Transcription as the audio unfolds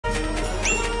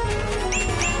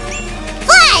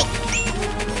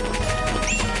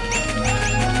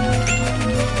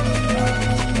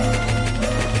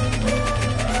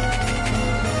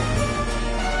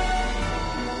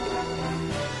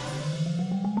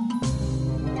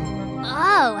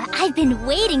Oh, I've been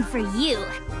waiting for you.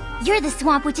 You're the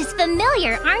Swamp Witch's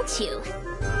familiar, aren't you?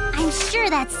 I'm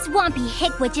sure that swampy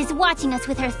hick witch is watching us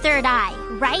with her third eye,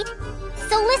 right?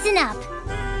 So listen up.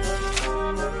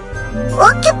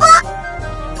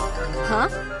 Huh?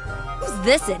 Who's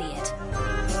this idiot?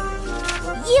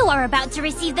 You are about to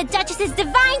receive the Duchess's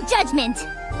divine judgment!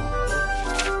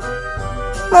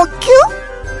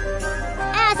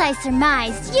 As I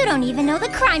surmised, you don't even know the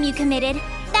crime you committed.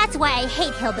 That's why I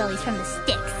hate hillbillies from the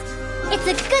sticks. It's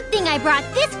a good thing I brought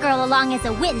this girl along as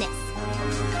a witness.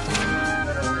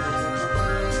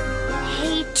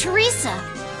 Hey, Teresa.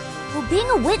 Will being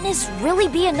a witness really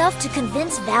be enough to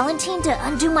convince Valentine to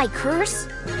undo my curse?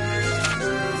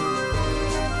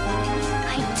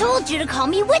 I told you to call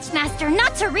me Witchmaster,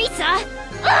 not Teresa!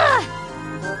 Ugh!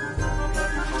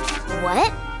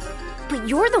 What? But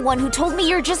you're the one who told me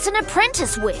you're just an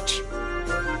apprentice witch.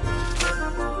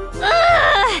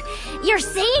 Ugh! You're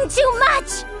saying too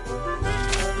much!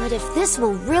 But if this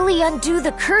will really undo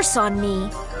the curse on me...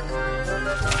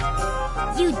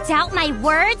 You doubt my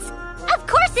words? Of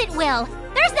course it will!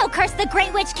 There's no curse the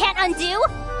Great Witch can't undo!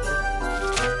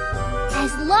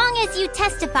 As long as you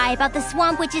testify about the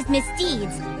Swamp Witch's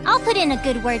misdeeds, I'll put in a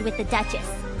good word with the Duchess.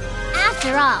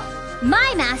 After all,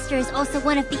 my master is also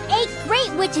one of the 8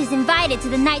 Great Witches invited to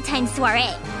the nighttime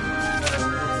soiree.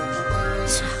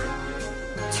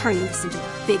 Turning this into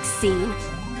a big scene.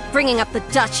 Bringing up the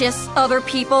Duchess, other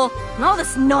people, and all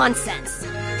this nonsense.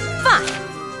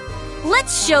 Fine.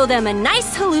 Let's show them a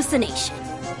nice hallucination.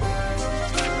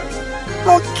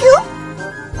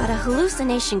 But a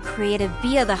hallucination created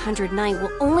via the 109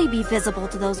 will only be visible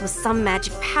to those with some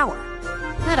magic power.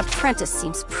 That apprentice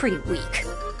seems pretty weak.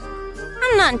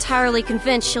 I'm not entirely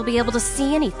convinced she'll be able to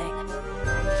see anything.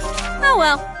 Oh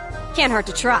well, can't hurt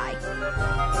to try.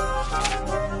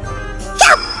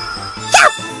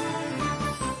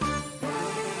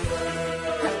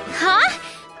 Huh?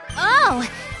 Oh,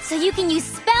 so you can use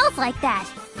spells like that.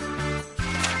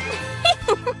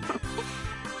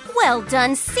 Well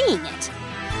done seeing it.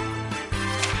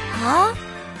 Huh?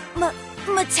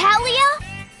 Metalia?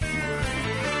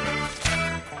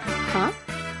 Huh?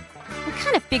 I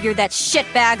kind of figured that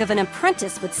shitbag of an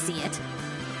apprentice would see it.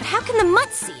 But how can the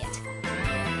mutt see it?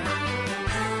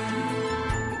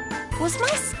 Was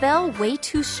my spell way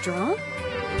too strong?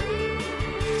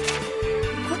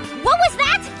 What was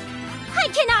that? I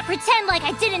cannot pretend like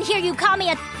I didn't hear you call me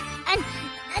an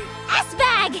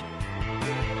S-bag!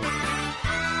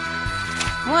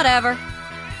 Whatever.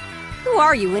 Who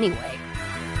are you anyway?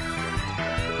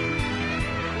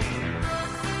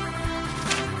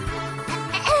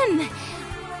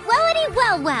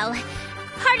 Well.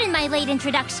 Pardon my late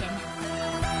introduction.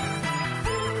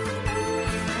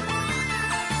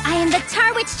 I am the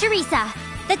Tar Witch Teresa,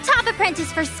 the top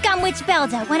apprentice for Scum Witch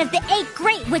Belda, one of the 8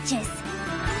 Great Witches.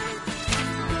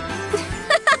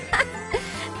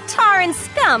 Tar and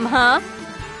Scum, huh?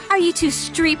 Are you 2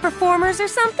 street performers or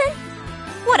something?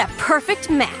 What a perfect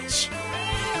match.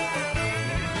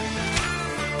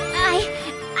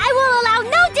 I will allow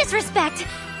no disrespect.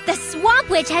 The Swamp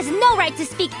Witch has no right to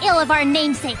speak ill of our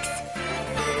namesakes.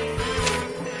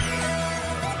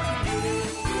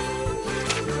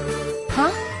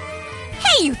 Huh?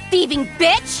 Hey, you thieving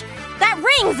bitch! That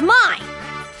ring's mine!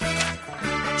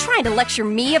 Trying to lecture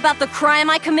me about the crime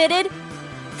I committed?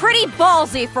 Pretty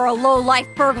ballsy for a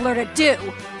low-life burglar to do.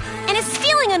 And is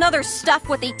stealing another's stuff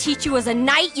what they teach you as a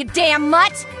knight, you damn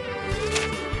mutt?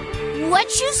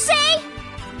 What you say?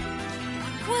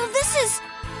 Well, this is...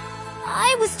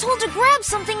 I was told to grab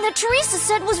something that Teresa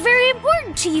said was very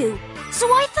important to you. So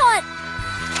I thought...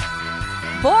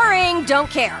 Boring, don't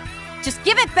care. Just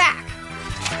give it back.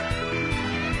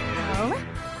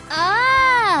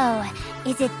 Oh,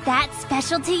 is it that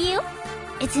special to you?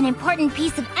 It's an important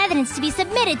piece of evidence to be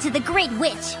submitted to the Great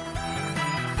Witch.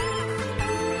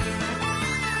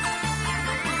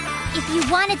 If you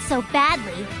want it so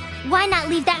badly, why not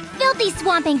leave that filthy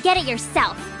swamp and get it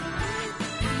yourself?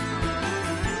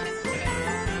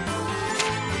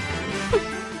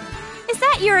 Is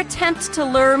that your attempt to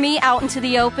lure me out into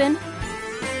the open?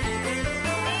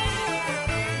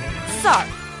 Sorry,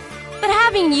 but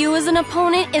having you as an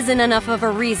opponent isn't enough of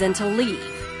a reason to leave.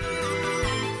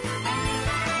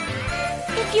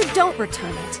 If you don't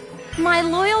return it, my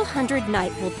loyal 100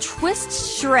 Knight will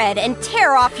twist, shred, and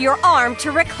tear off your arm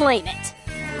to reclaim it.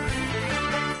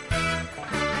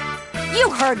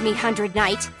 You heard me, 100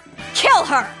 Knight. Kill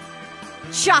her!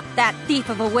 Chop that thief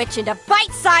of a witch into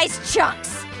bite-sized chunks!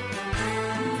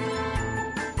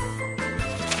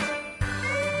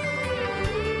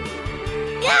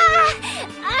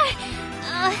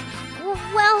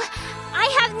 Well, I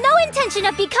have no intention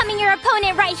of becoming your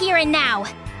opponent right here and now.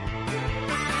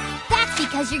 That's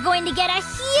because you're going to get a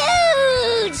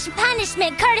huge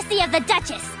punishment courtesy of the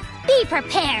Duchess. Be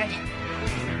prepared.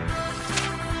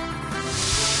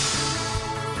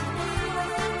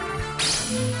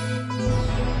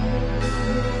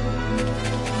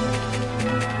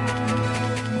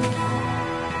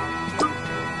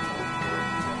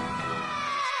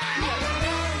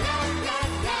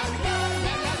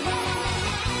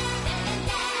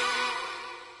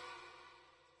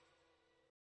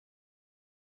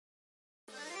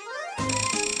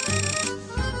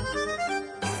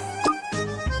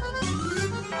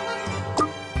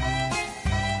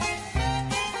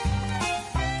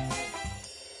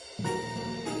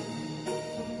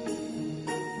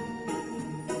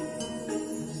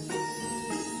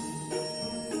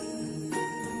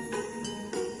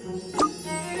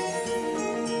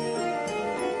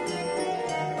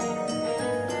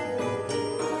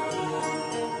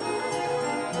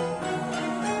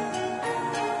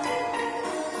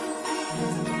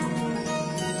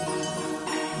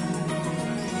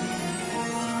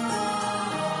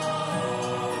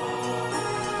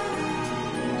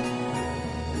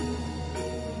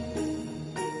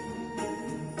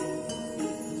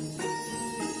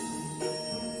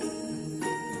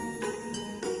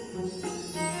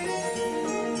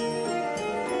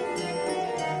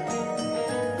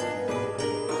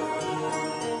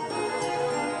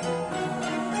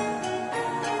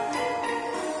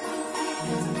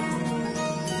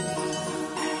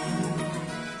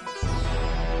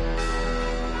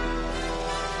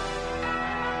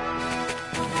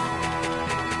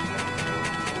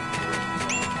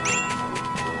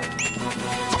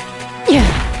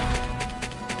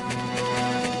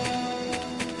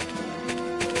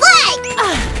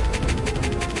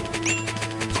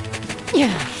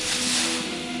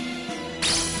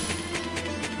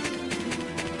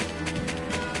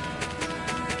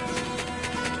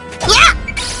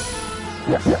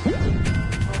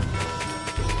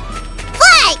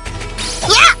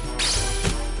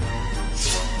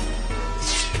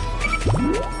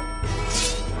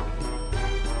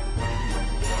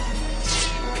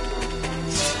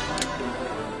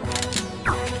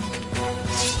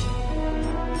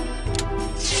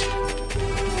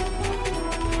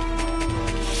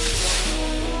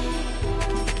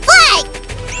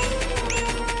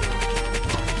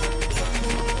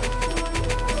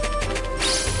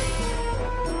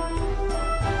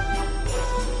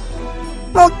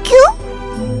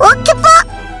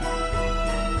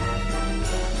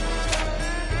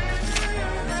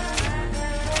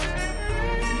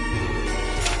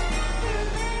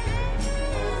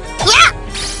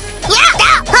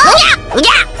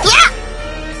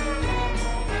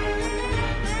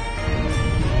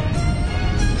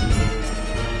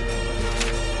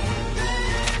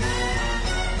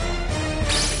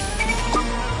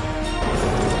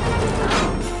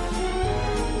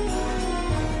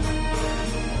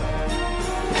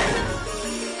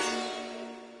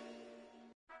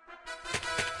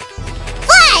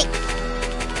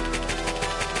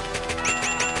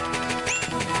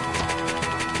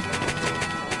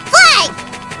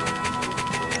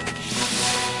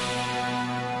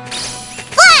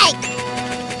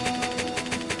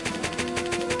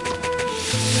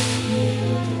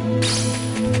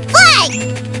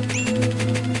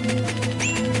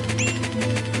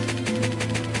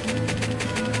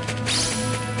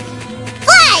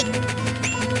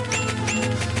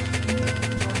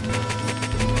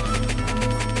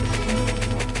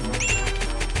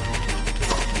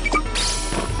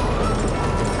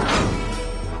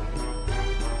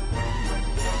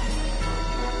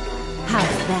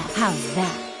 How's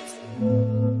that?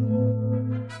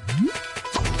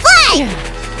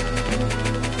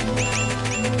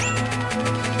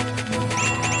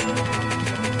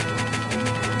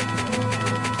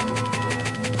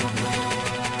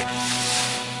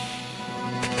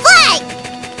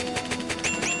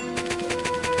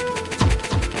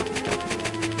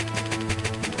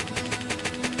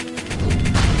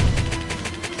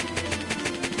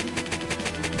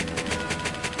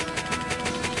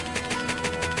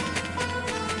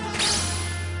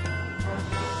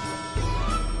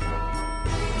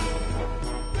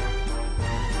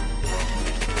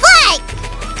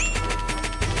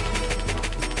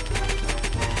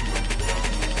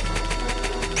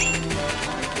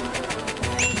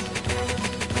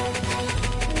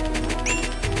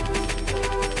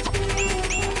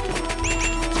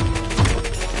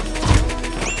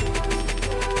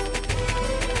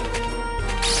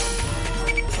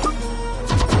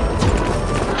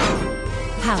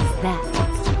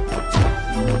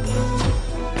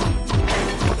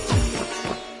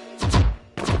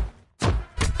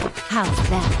 How's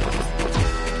that?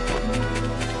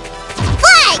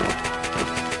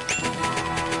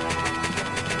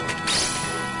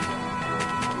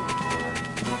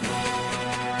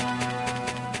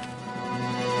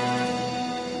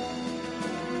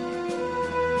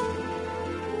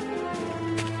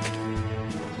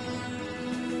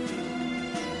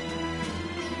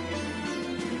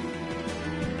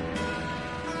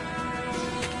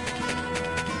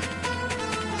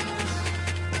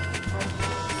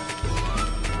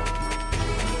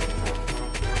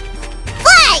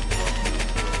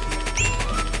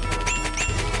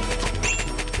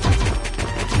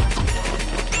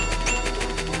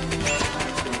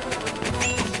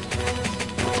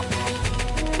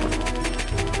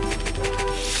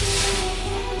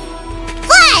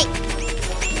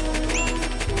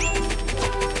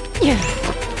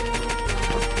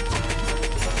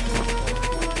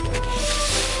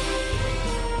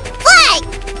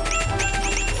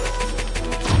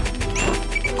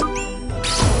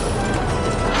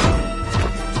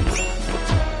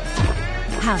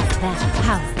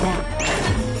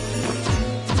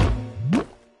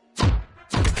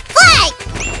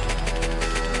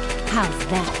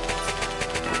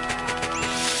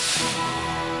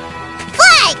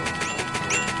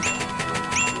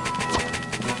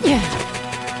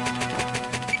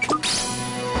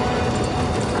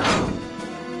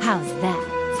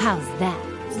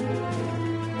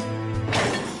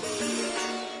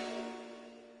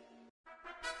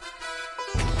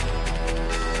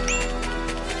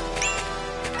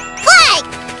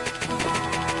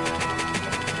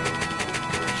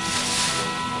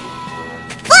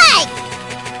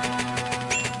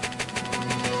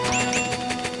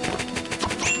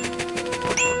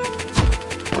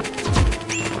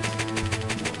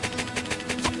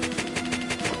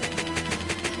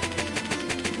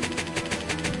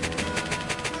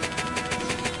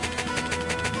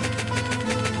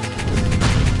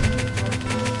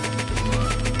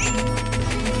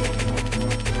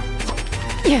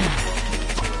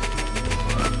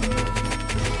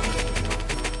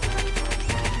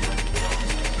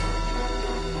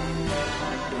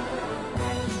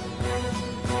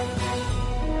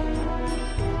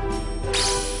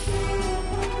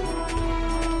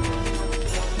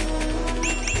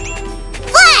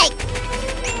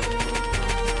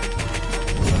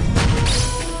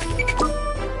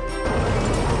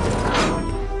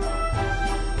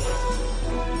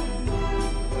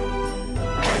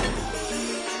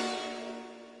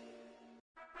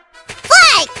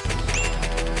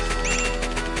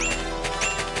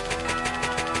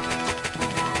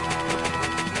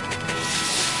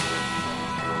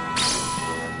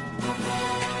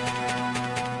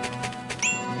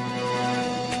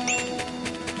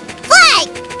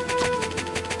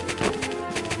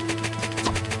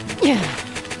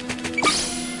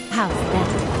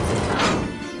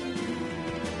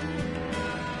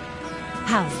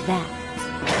 How's that?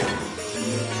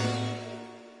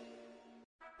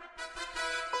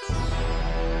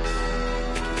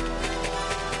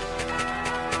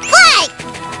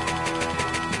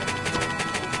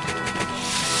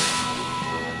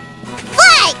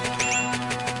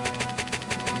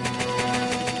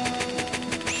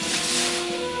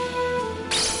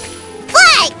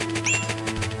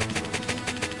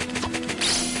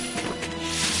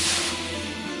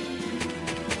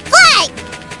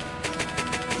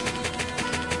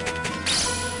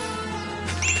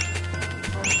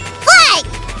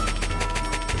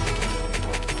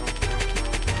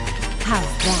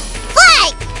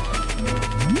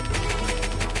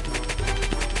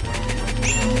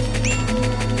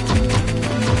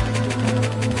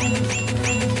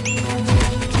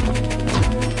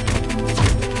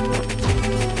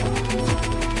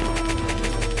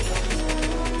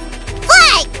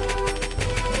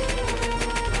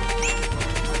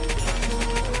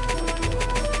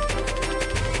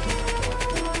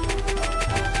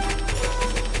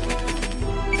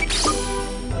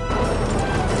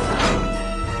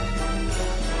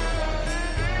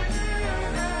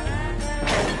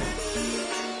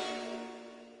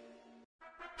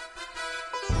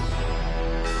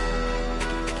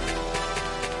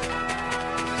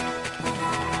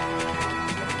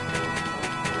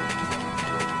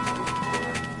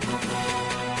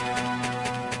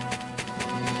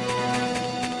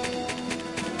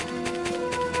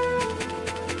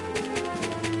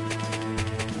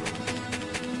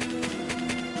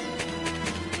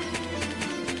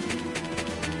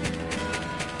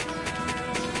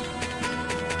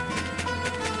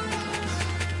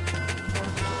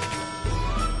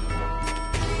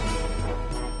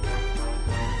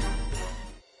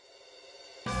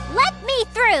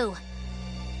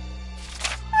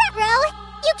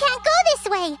 You can't go this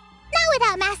way! Not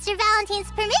without Master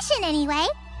Valentine's permission, anyway.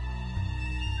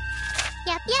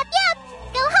 Yep.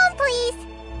 Go home, please!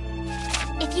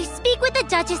 If you speak with the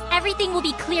Duchess, everything will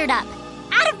be cleared up.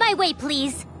 Out of my way,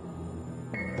 please!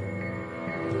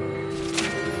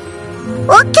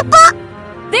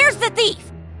 There's the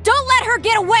thief! Don't let her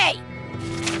get away!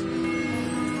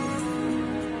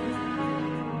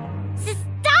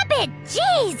 Stop it!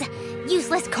 Jeez!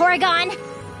 Useless Corrigan!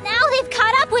 Now they've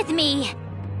caught up with me!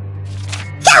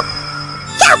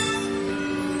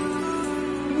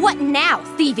 What now,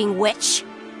 thieving witch?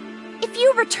 If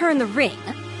you return the ring...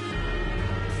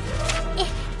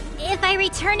 If I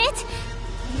return it?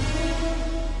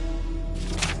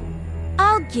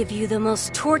 I'll give you the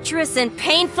most torturous and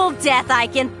painful death I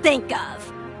can think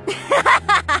of.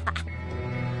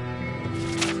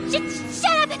 Shut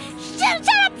up! Shut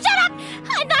up!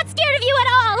 I'm not scared of you at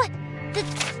all!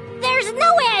 There's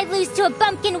no way I'd lose to a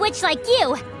bumpkin witch like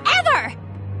you! Ever!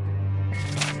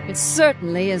 It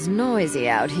certainly is noisy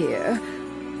out here.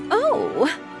 Oh,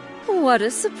 what a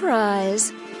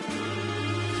surprise.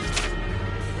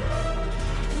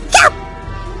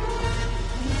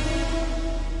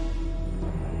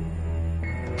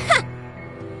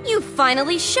 You've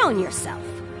finally shown yourself.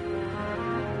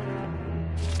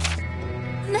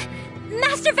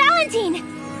 Master Valentine!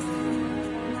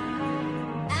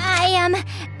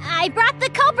 I brought the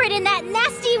culprit in that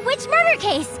nasty witch murder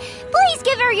case. Please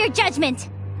give her your judgment.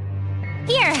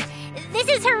 Here, this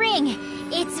is her ring.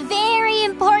 It's very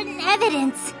important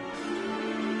evidence.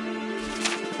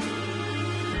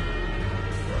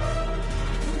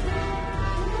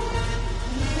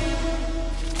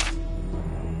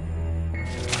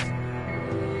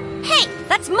 Hey,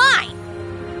 that's mine!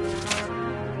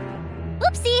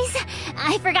 Oopsies!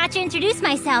 I forgot to introduce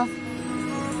myself.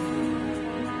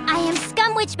 I am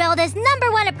Scum Witch Belda's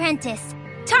 #1 apprentice,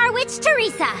 Tar Witch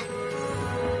Teresa.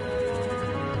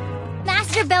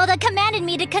 Master Belda commanded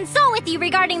me to consult with you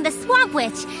regarding the Swamp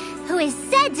Witch, who is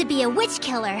said to be a witch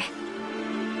killer.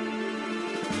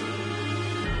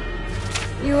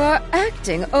 You are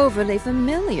acting overly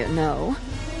familiar, no?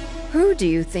 Who do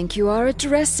you think you are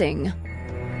addressing?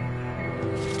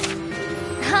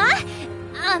 Huh?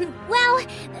 Well,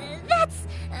 that's...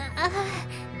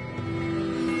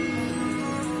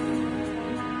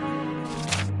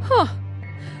 Huh.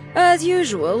 As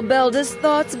usual, Belda's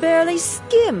thoughts barely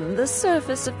skim the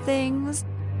surface of things.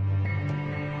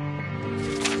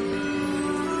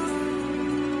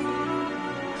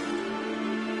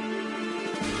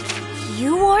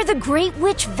 You are the Great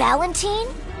Witch Valentine?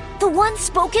 The one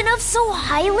spoken of so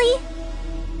highly?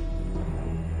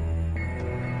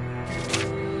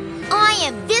 I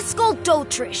am Viscal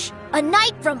Dotrish, a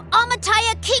knight from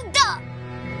Amataya Kingdom!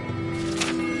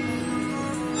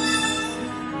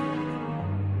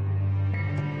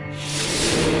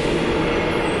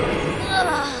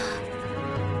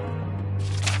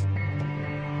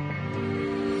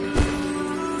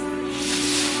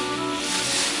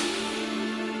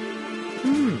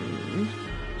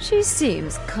 She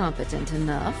seems competent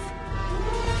enough.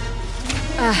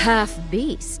 A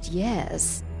half-beast,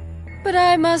 yes. But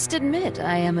I must admit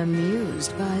I am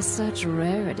amused by such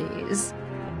rarities.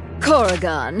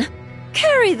 Corrigan,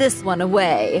 carry this one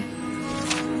away.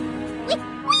 Whee!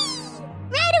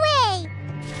 Right away!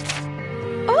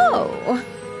 Oh,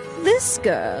 this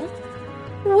girl.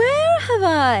 Where have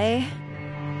I...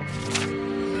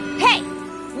 Hey!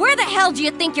 Where the hell do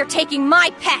you think you're taking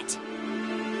my pet?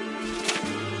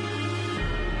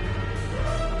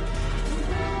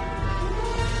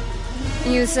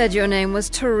 You said your name was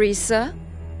Teresa?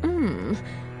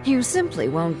 You simply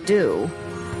won't do.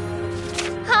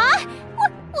 Huh?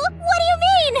 What do you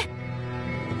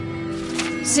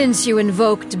mean? Since you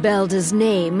invoked Belda's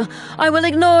name, I will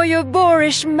ignore your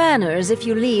boorish manners if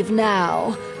you leave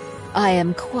now. I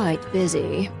am quite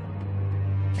busy.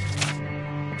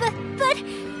 But,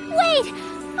 wait!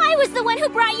 I was the one who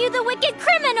brought you the wicked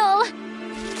criminal!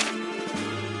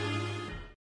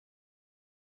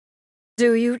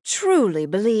 Do you truly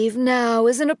believe now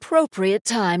is an appropriate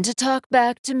time to talk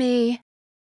back to me?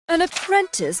 An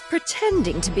apprentice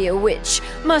pretending to be a witch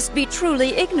must be truly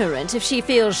ignorant if she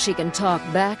feels she can talk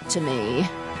back to me.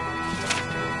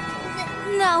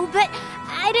 No, but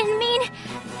I didn't mean...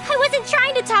 I wasn't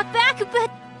trying to talk back, but...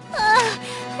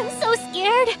 I'm so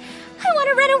scared. I want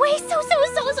to run away so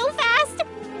fast.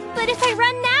 But if I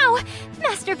run now,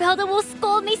 Master Belda will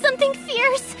scold me something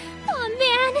fierce. Oh,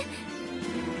 man.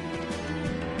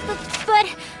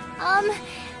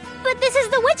 But this is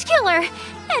the witch killer,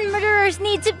 and murderers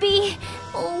need to be,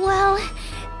 well,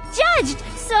 judged.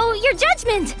 So, your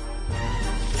judgment.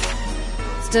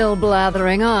 Still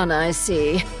blathering on, I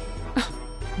see.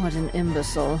 What an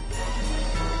imbecile.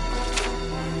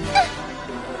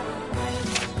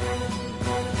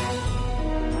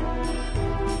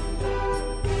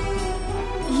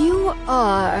 You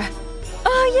are...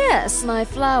 Ah, yes, my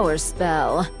flower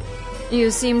spell. You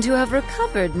seem to have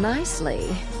recovered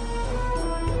nicely.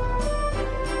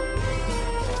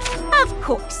 Of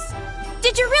course.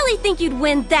 Did you really think you'd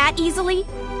win that easily?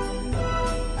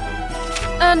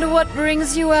 And what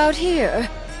brings you out here?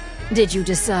 Did you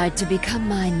decide to become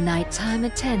my nighttime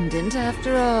attendant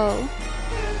after all?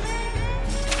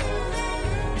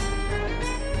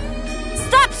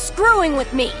 Stop screwing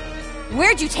with me!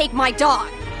 Where'd you take my dog?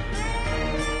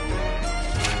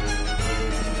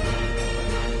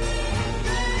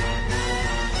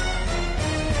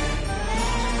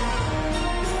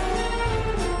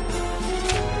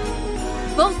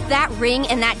 Both that ring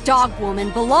and that dog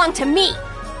woman belong to me!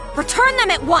 Return them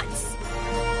at once!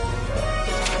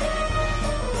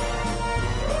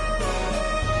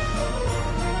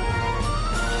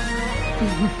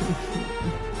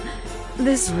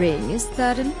 This ring is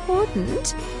that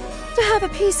important? To have a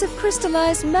piece of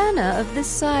crystallized mana of this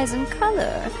size and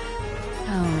color?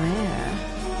 How rare.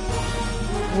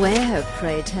 Where,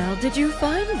 pray tell, did you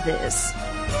find this?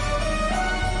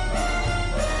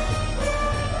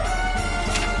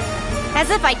 As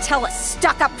if I tell a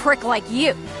stuck-up prick like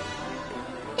you.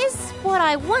 Is what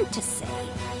I want to say.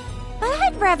 But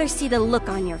I'd rather see the look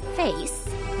on your face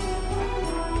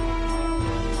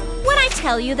when I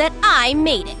tell you that I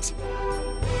made it.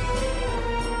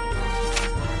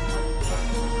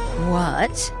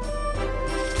 What?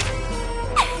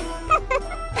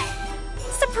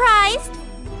 Surprised?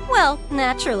 Well,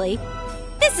 naturally.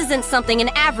 This isn't something an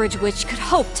average witch could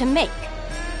hope to make.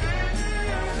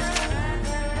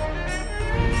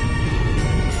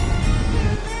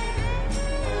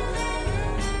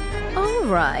 All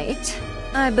right.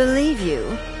 I believe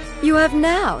you. You have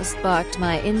now sparked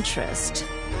my interest.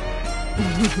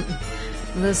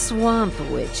 The Swamp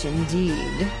Witch,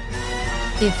 indeed.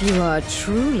 If you are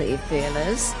truly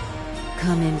fearless,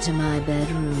 come into my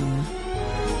bedroom.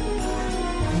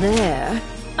 There,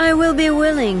 I will be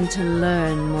willing to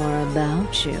learn more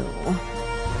about you.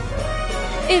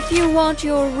 If you want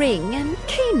your ring and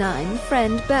canine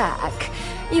friend back,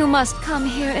 you must come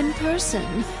here in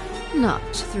person, not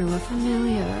through a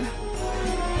familiar.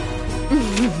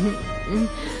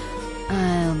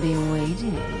 I'll be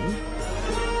waiting.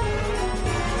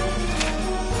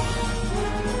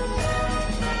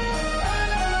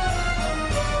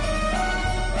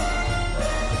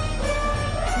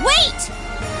 Wait!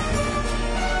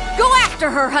 Go after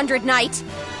her, 100 Knight!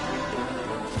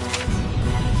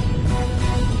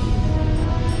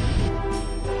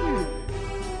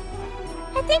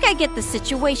 I think I get the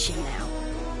situation now.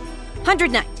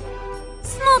 100 Knight,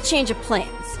 small change of plans.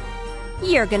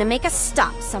 You're gonna make a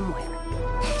stop somewhere.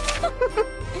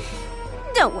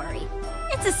 Don't worry,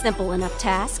 it's a simple enough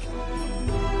task.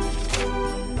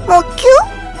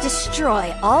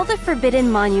 Destroy all the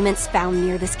forbidden monuments found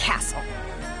near this castle.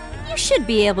 You should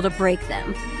be able to break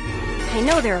them. I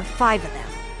know there are 5 of them,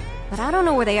 but I don't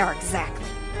know where they are exactly.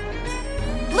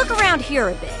 Look around here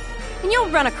a bit, and you'll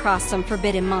run across some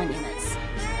forbidden monuments.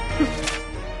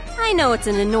 I know it's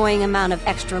an annoying amount of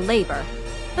extra labor,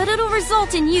 but it'll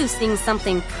result in you seeing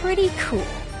something pretty cool.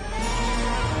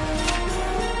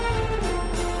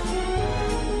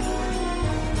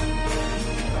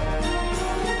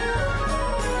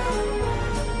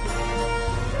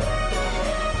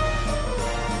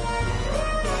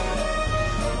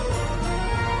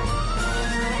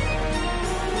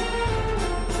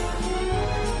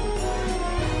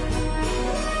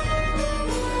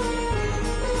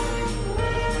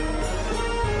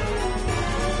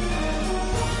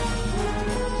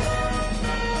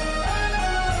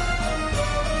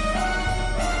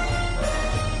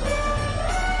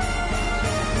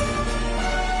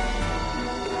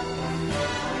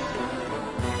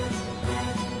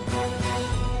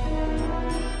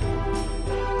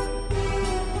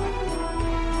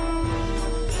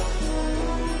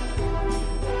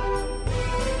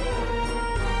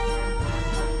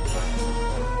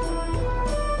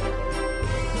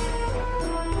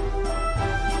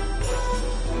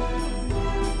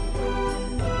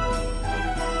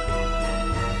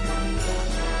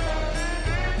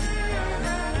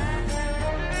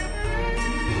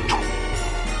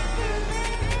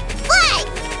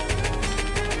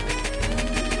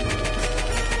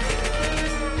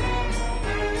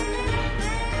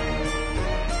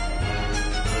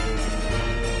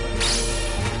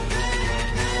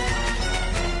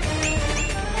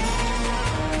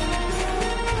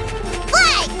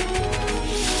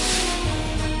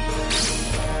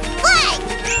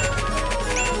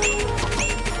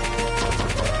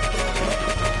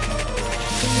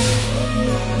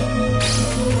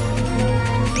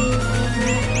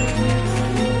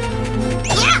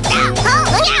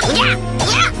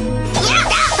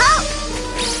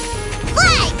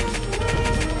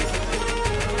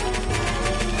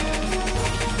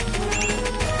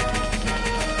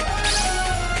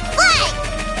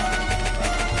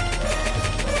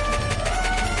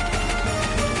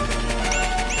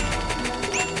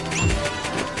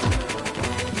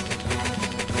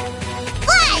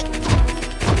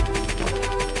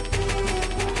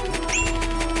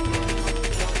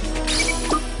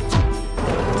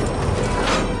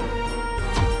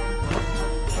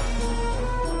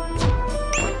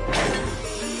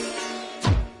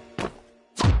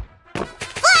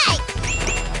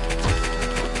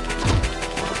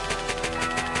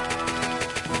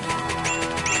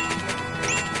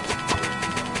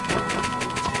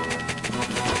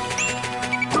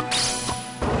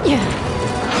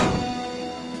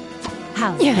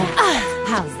 How's that?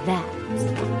 How's that?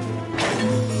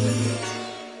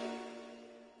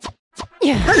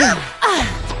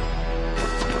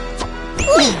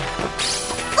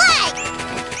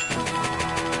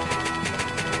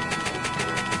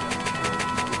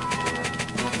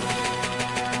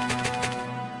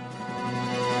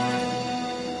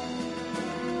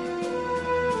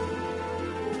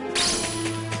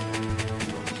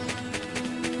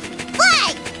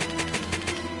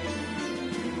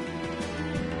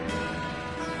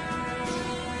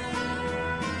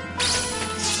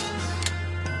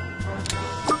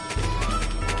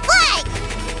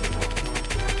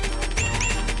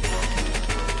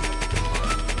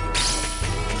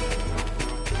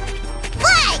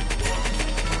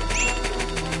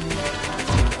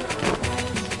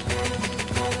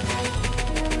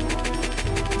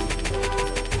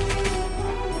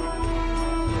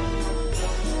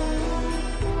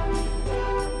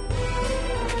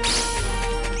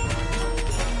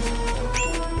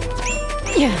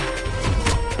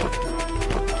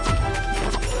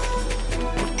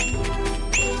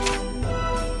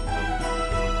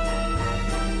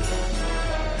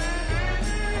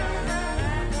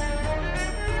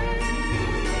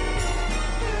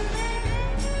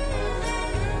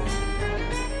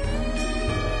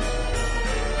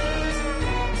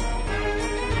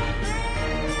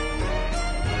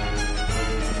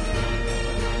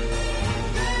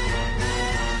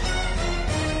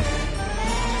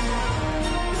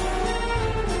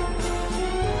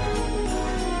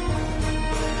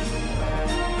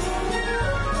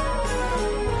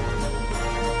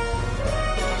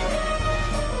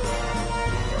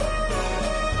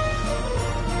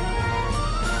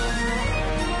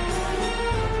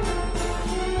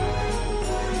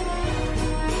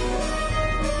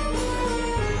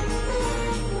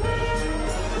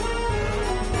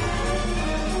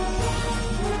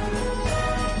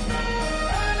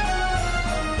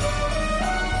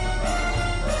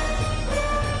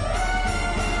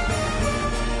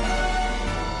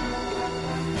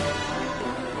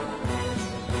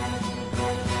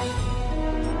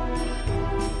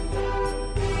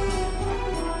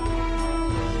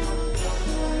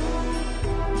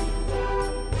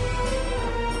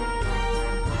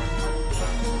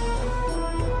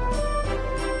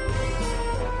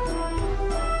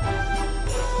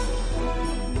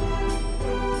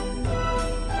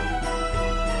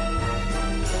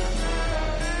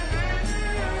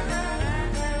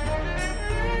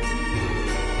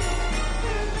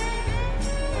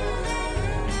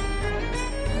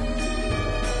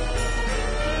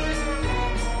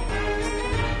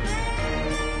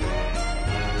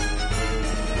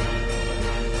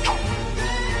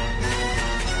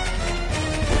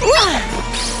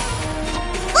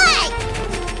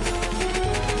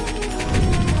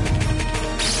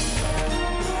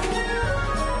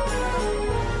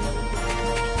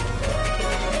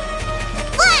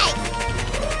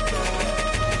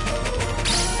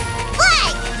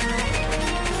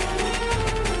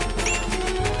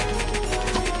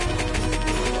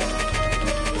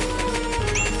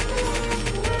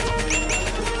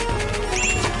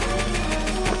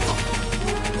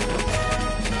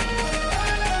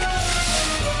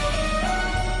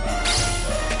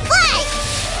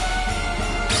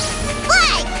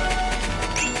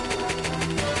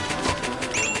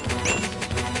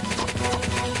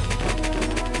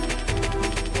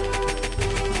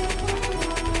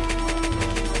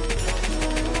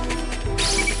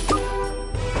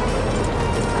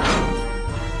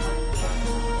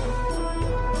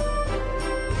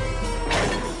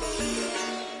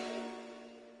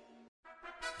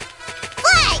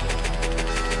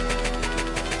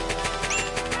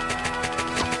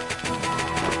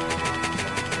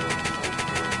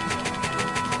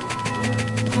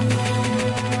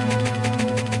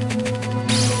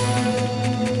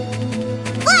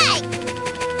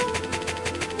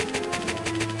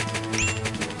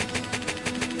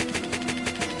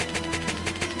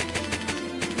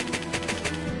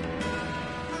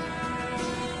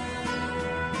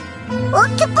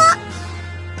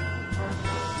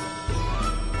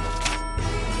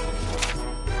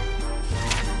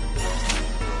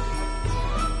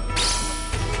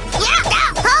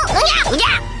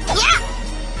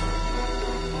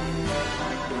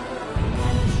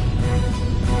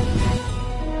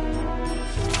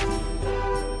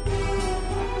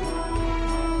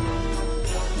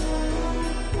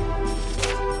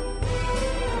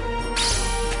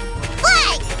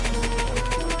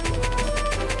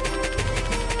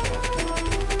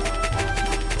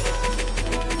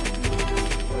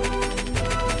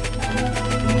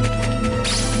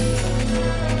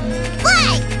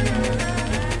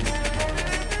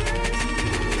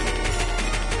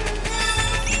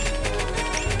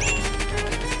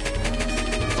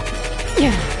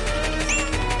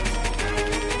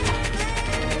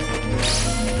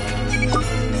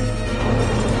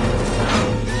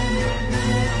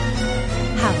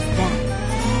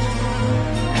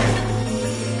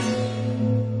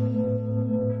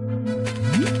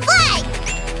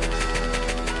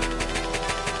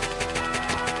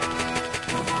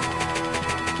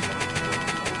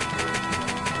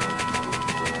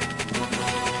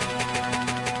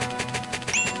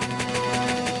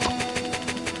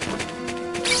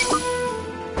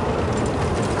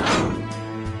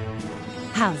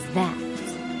 How's that?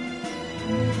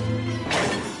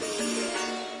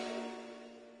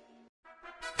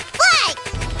 Fly!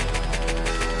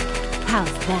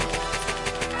 How's that?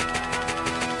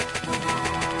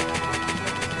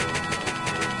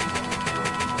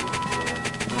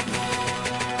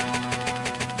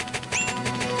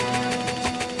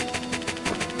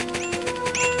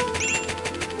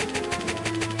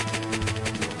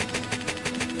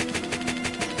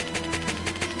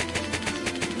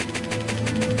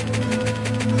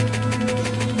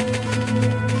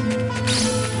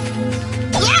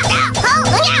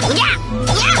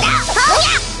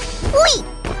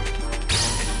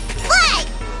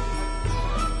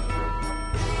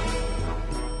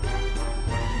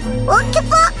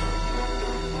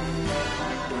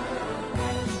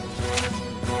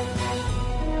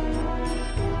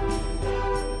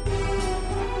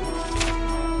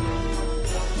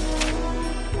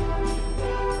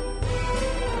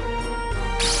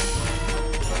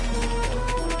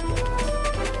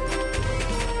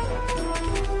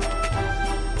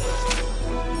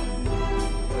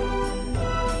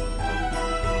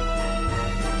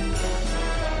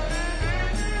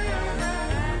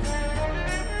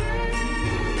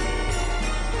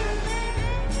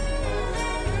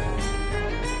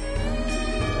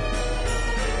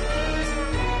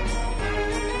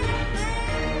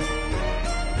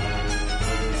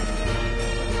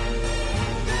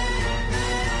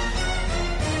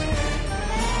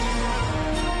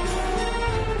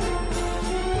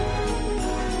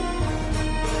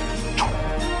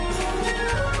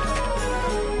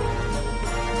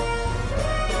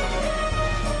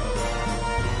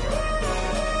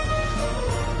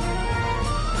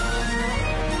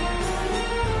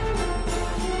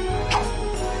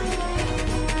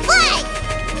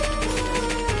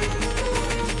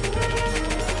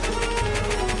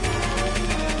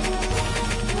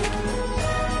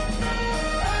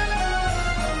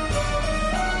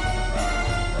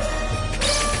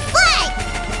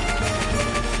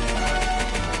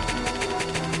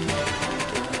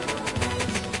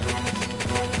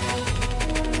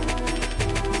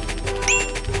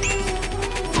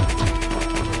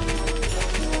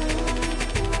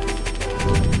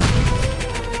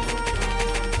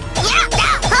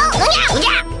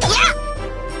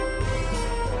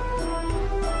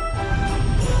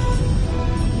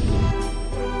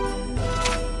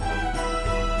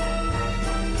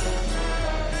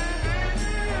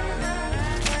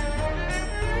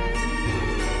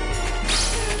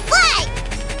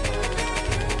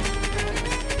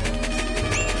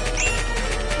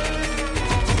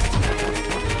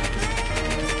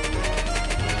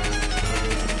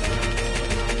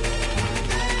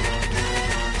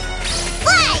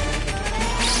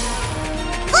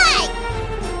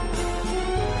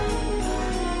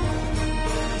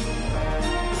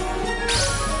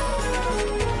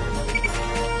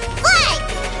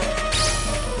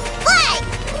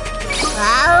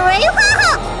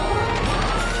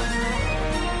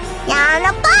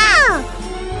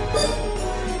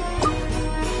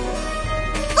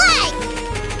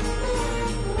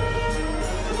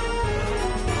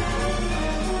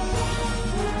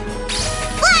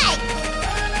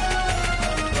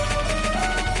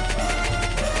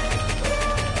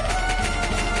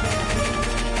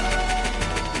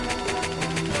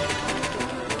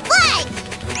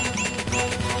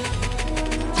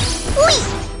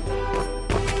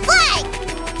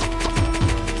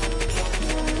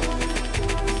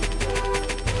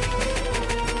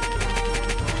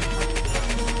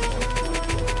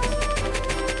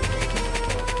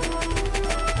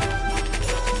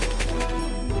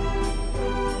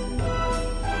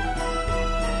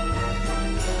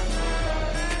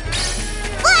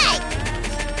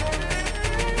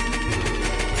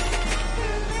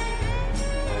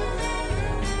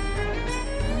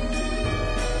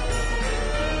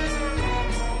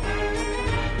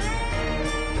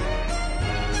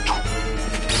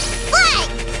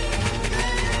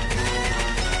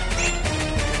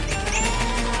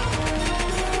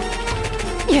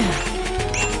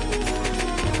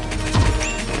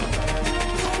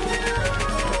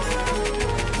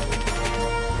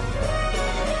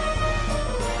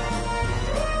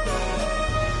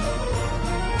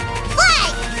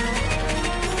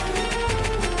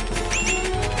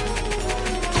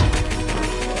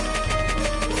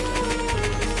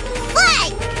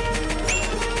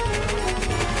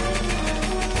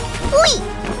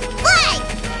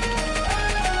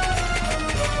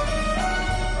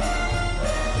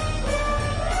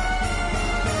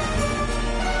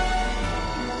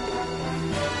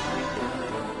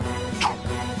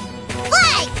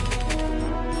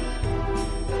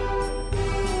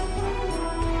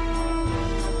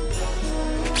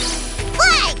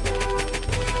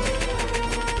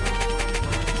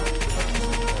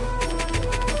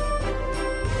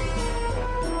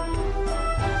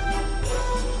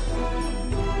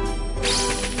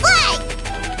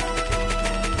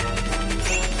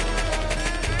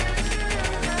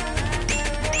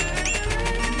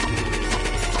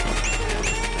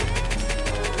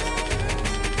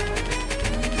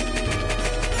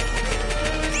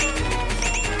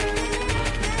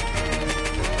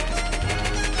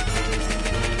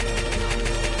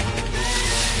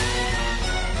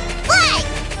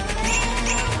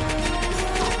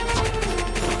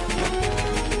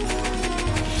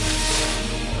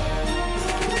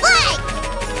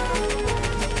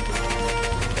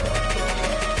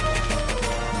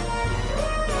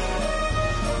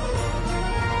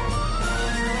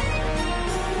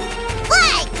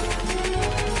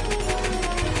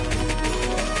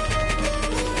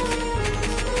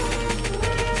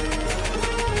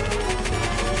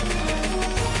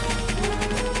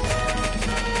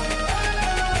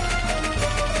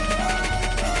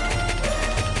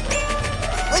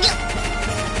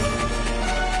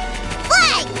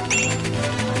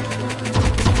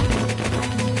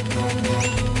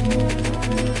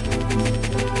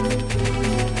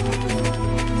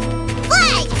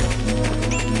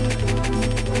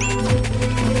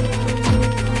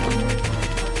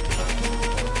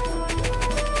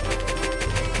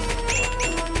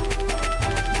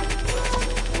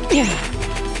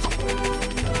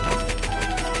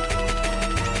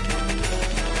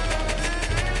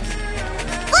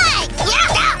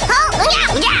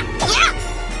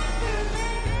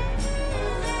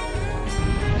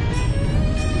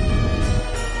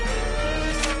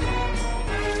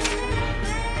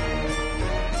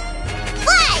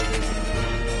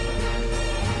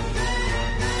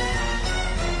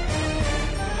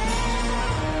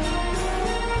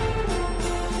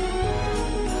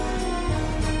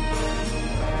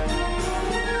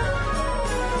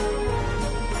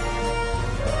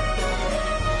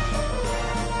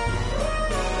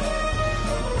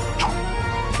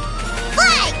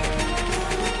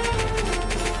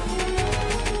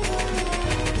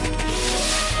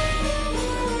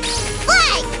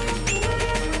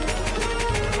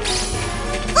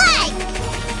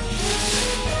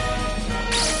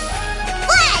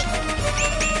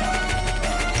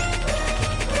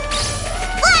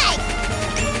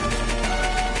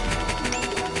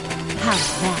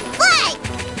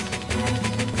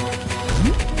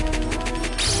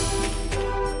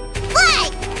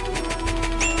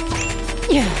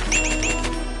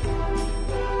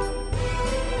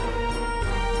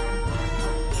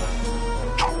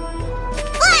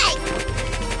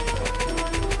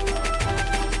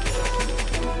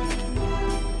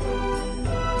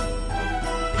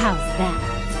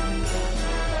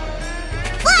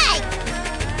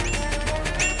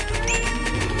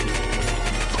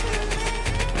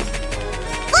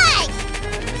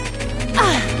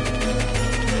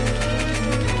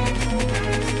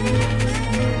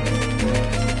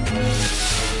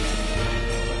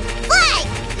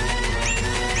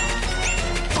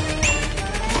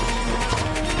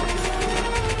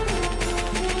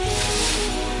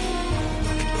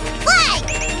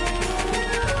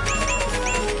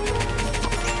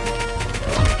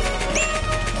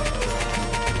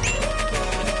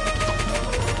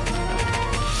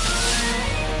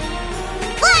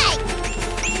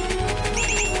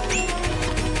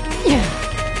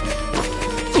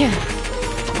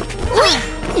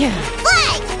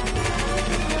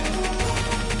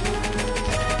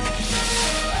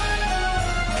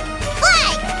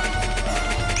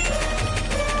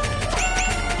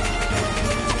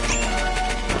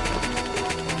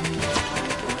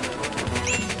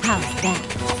 How's that?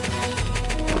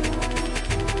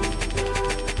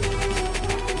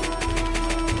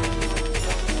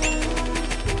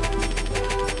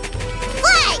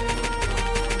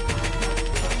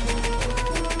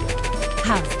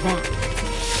 How's that?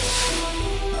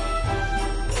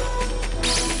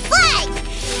 Fly!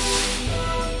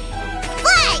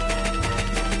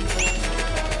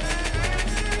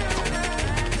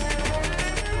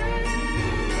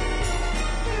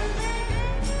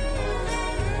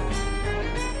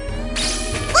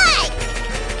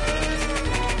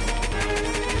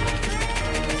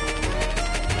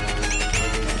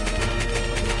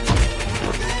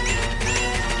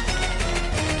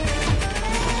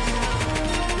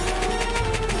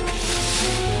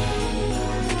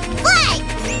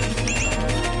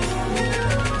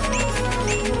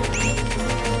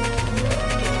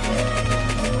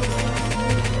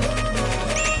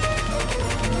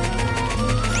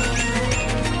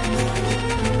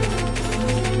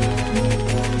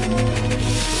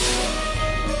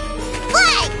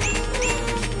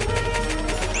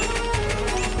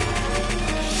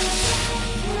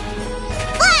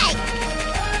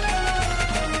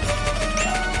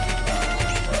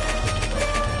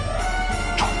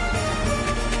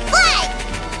 Fly!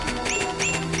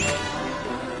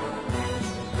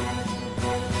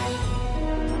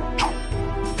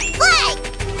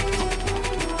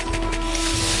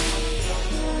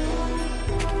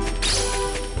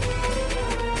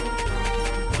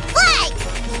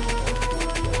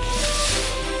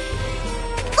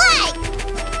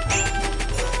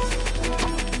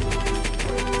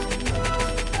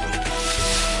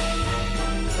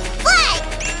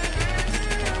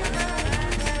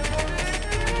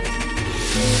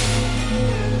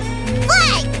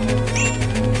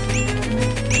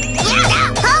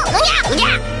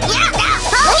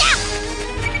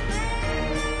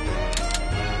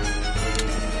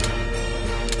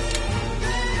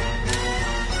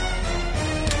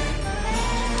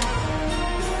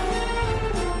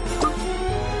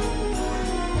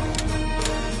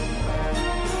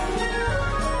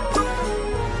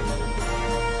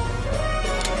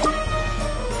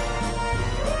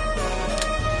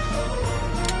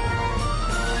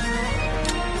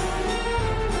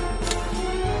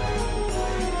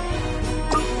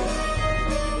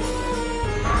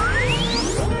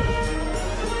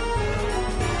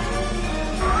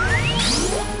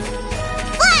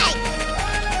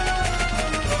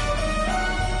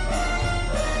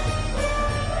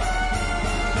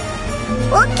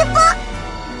 Fly!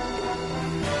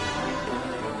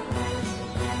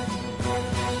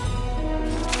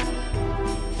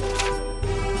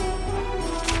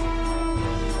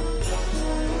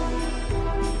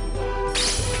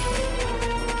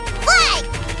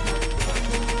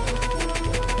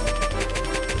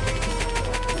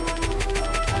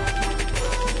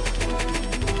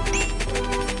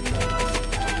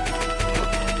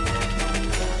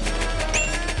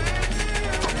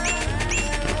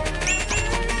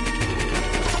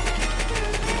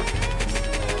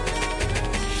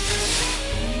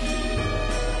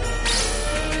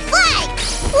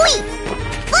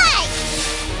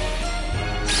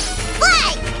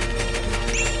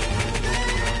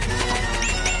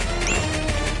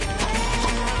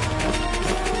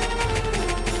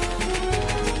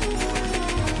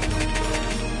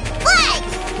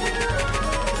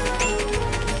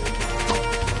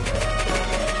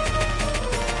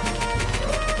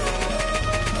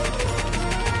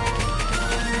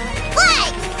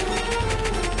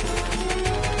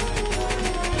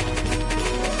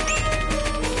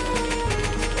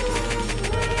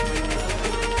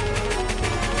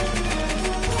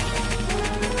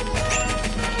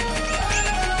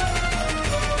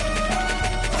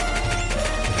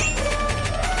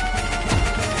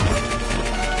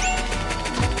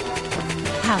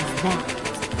 How's that?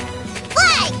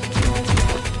 Fly!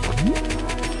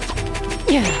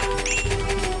 Yeah.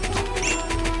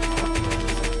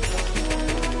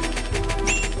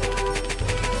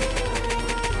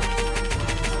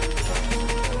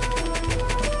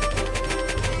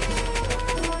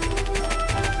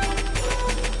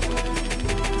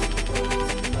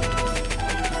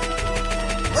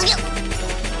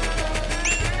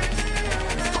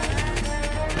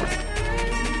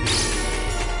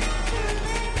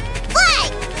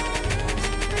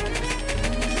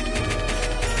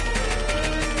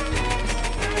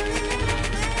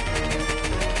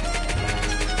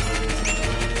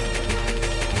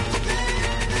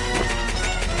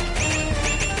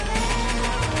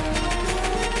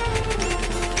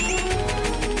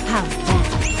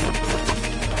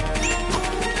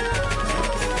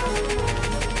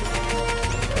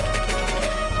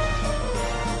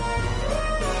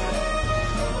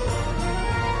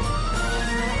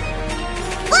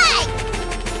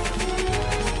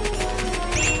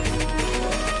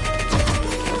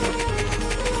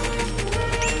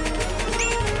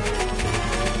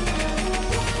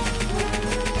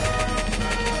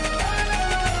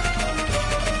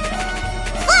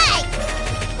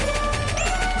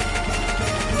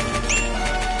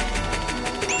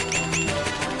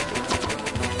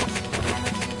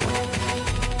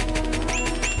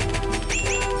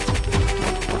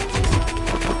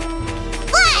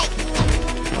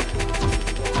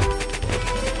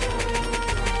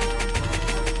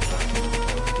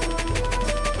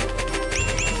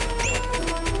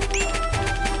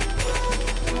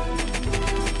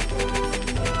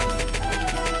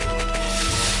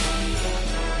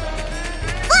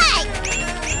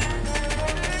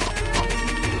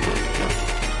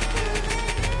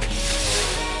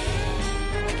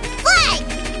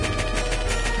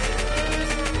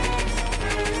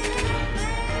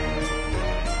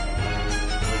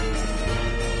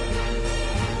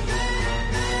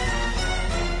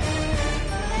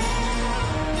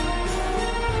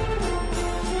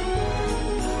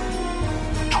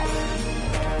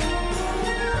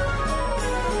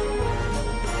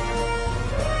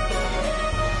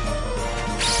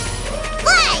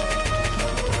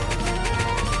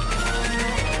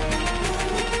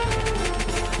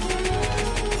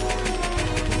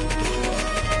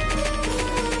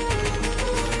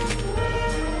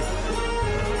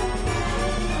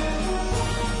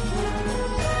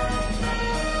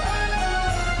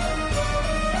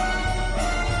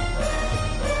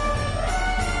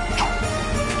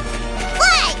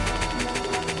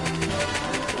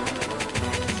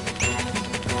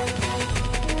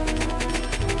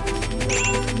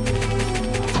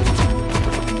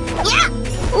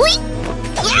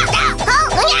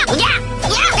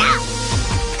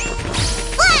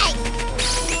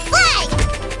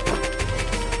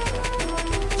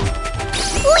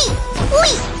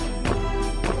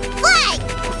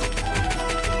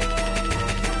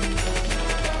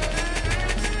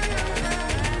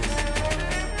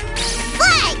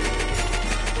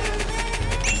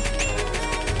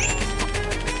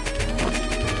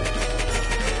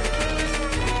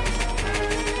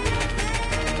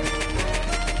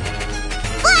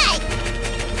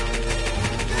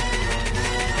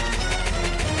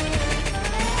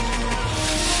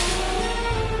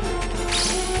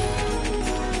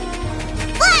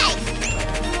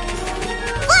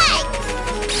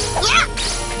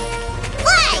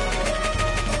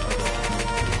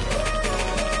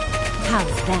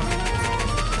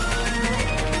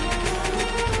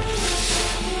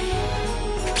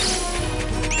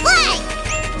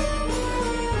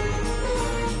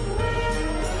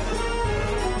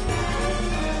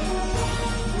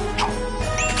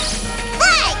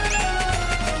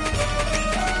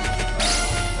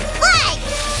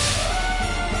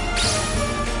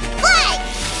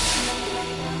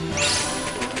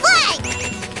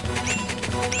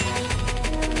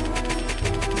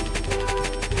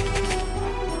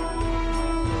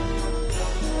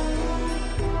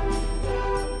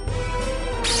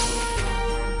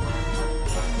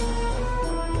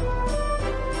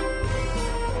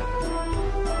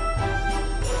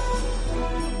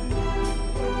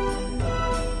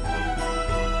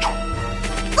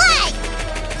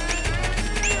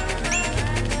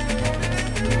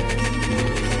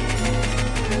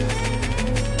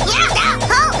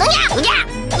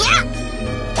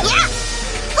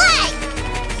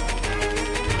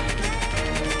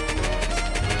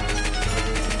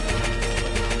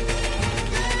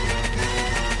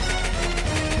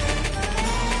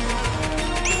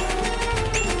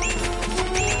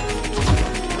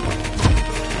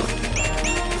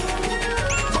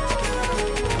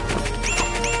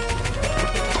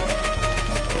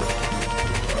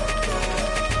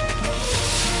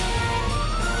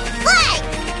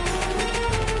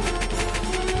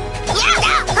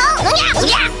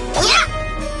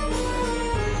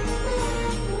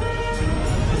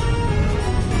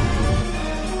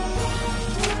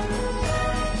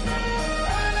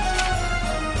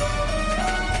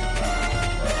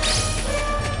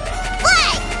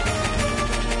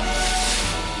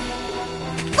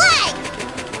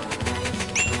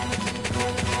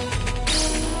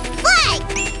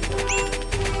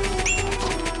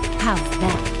 How's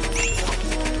that?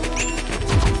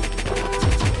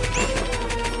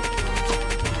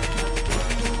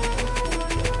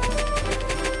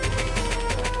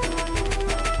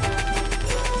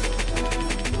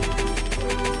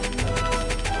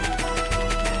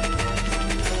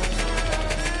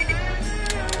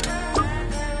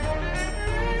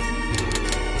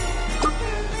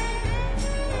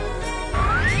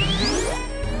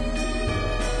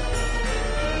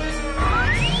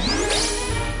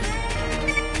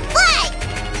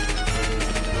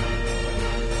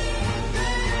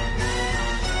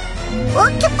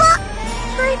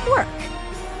 Great work.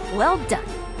 Well done.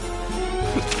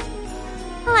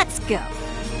 Let's go.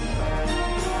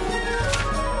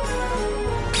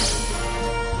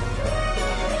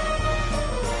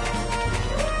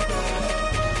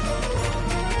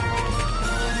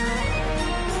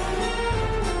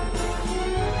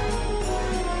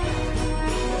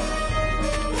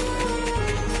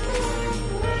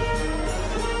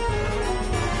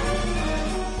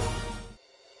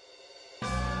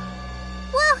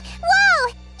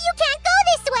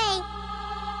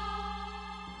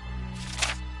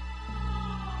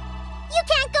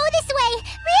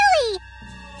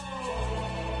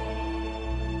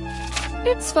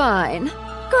 It's fine.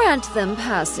 Grant them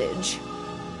passage.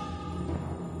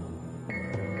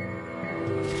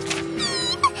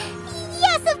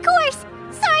 Yes, of course!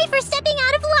 Sorry for stepping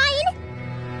out of line!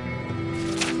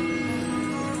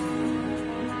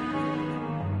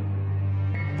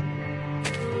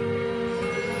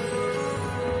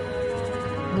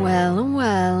 Well,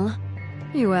 well.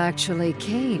 You actually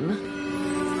came.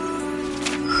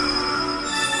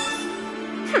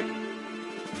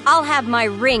 I'll have my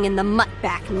ring in the mutt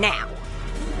back now.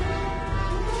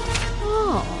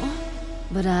 Oh,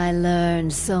 but I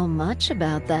learned so much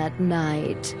about that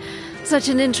night. Such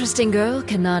an interesting girl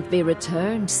cannot be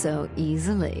returned so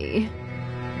easily.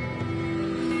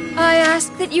 I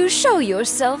ask that you show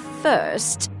yourself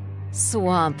first,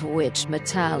 Swamp Witch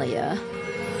Metalia.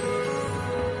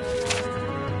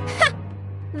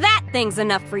 That thing's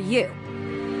enough for you.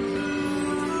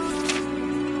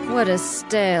 What a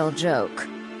stale joke.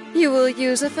 You will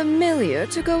use a familiar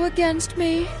to go against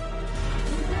me?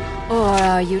 Or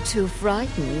are you too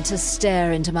frightened to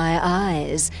stare into my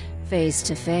eyes, face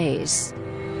to face?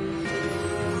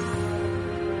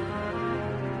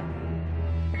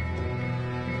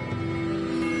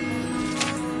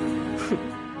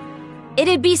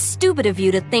 It'd be stupid of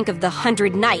you to think of the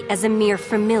 100 Knight as a mere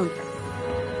familiar.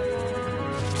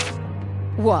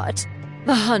 What?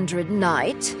 The 100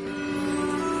 Knight?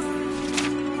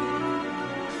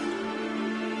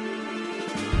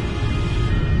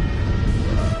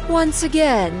 Once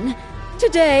again,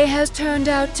 today has turned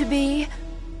out to be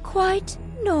quite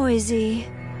noisy.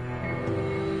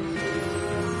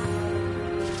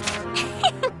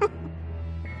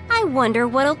 I wonder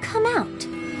what'll come out.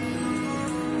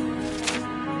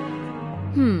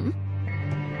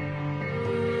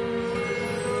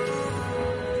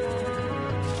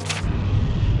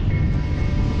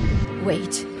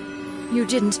 Wait, you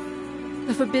didn't...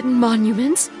 The Forbidden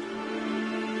Monuments?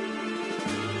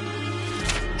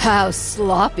 How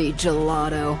sloppy,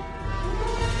 Gelato.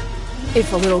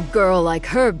 If a little girl like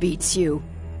her beats you,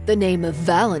 the name of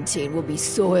Valentine will be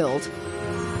soiled.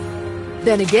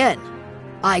 Then again,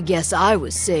 I guess I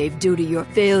was saved due to your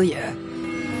failure.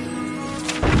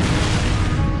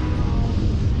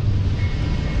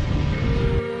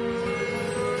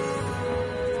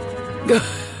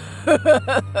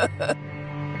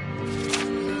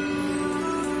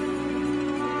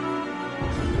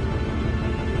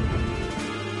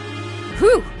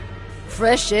 Whew!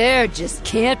 Fresh air just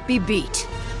can't be beat.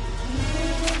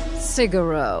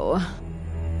 Cigaro.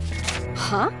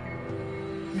 Huh?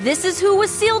 This is who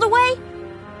was sealed away?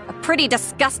 A pretty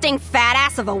disgusting fat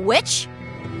ass of a witch?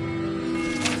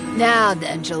 Now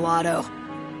then, Gelato.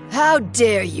 How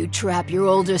dare you trap your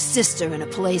older sister in a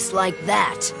place like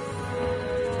that?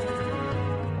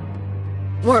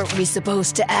 Weren't we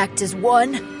supposed to act as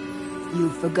one?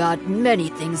 You've forgotten many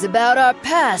things about our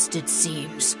past, it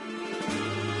seems.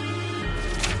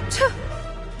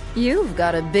 You've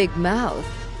got a big mouth.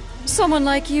 Someone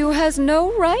like you has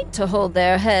no right to hold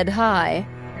their head high.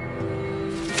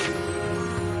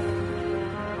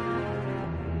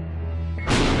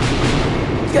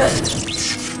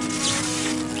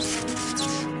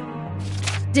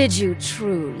 Did you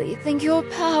truly think your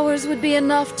powers would be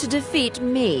enough to defeat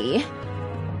me?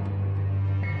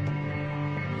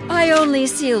 I only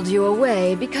sealed you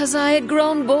away because I had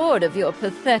grown bored of your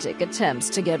pathetic attempts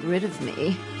to get rid of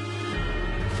me.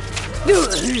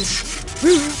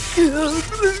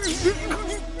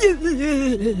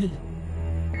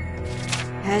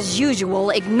 As usual,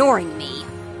 ignoring me.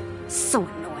 So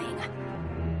annoying.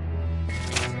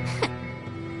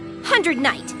 100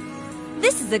 Knight.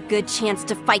 This is a good chance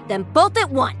to fight them both at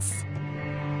once.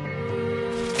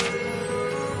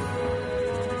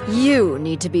 You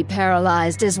need to be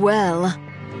paralyzed as well.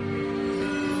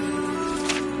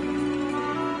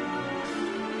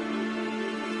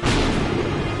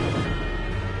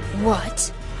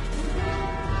 What?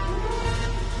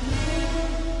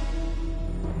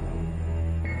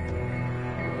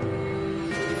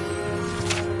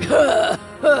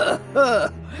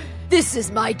 This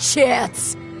is my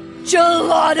chance!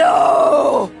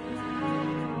 Gelato!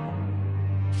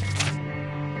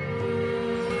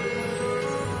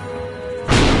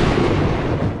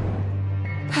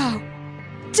 How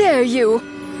dare you!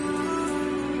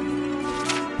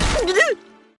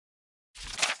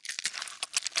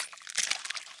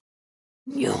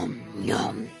 Yum,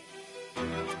 yum.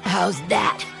 How's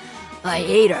that? I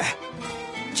ate her.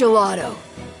 Gelato,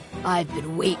 I've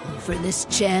been waiting for this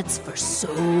chance for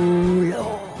so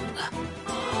long.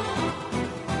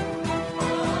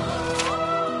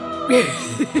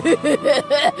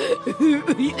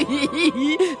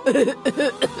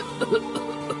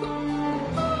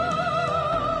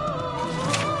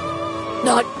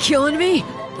 Not killing me,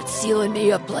 but sealing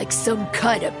me up like some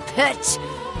kind of pet.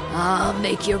 I'll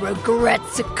make you regret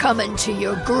succumbing to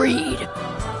your greed.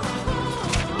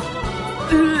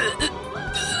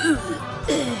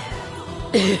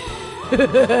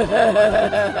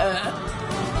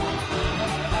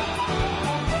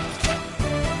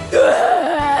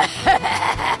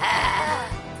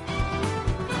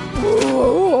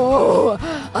 Whoa,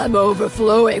 I'm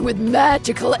overflowing with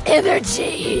magical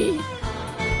energy.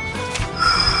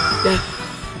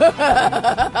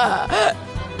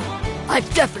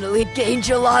 I've definitely gained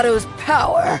Gelato's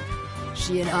power.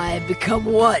 She and I have become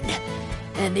one,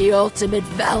 and the ultimate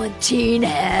Valentine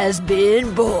has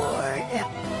been born.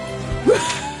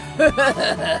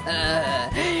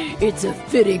 It's a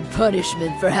fitting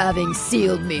punishment for having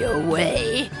sealed me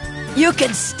away. You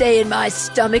can stay in my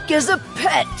stomach as a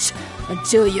pet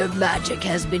until your magic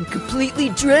has been completely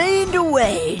drained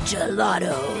away,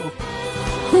 Gelato.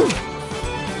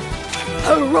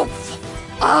 Harumph!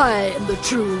 I am the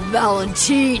true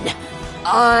Valentine.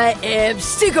 I am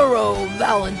Figaro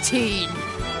Valentine.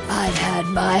 I've had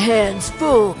my hands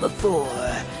full before,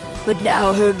 but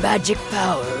now her magic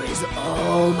power is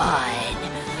all mine.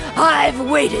 I've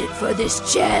waited for this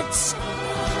chance.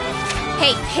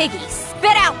 Hey, Piggy,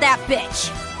 spit out that bitch!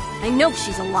 I know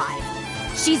she's alive.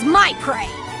 She's my prey!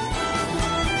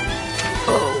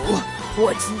 Oh,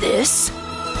 what's this?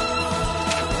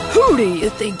 Who do you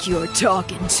think you're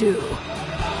talking to?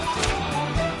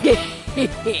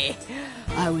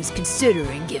 I was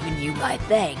considering giving you my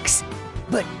thanks,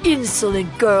 but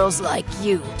insolent girls like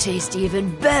you taste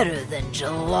even better than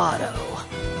Gelato.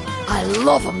 I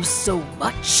love 'em so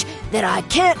much that I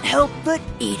can't help but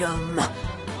eat 'em.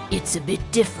 It's a bit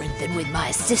different than with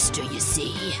my sister, you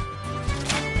see.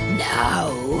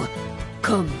 Now,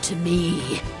 come to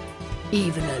me.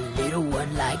 Even a little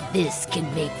one like this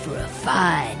can make for a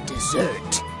fine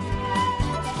dessert.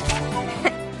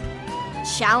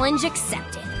 Challenge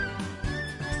accepted.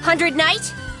 100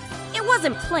 Knight? It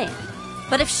wasn't planned,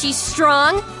 but if she's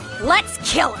strong, let's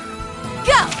kill her.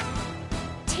 Go!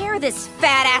 Tear this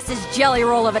fat ass's jelly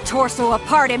roll of a torso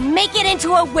apart and make it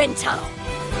into a wind tunnel.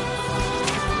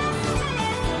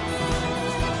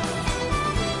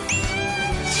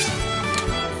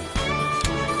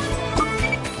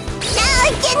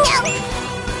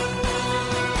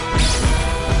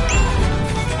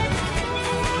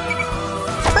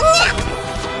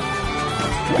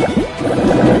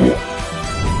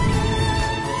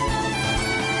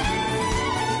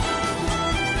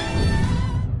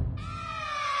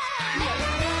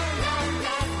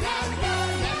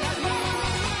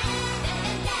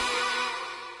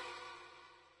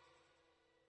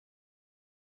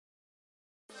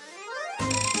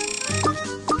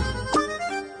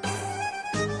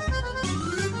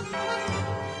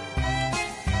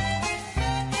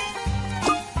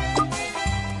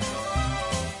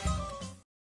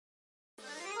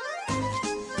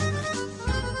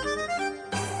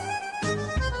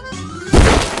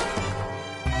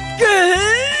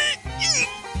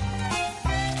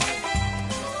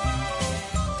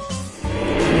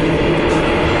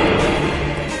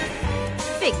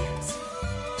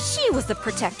 The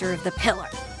protector of the pillar.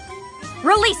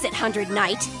 Release it, 100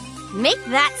 Knight. Make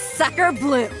that sucker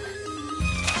bloom.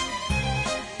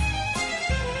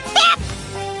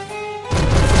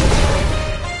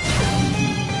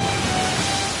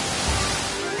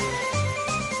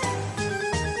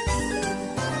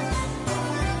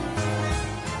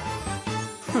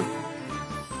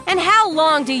 How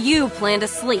long do you plan to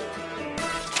sleep?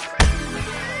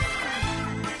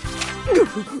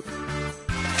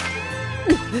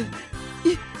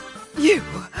 You.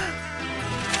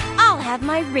 I'll have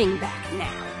my ring back now.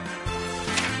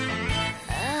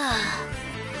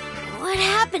 What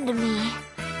happened to me?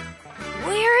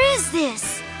 Where is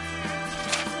this?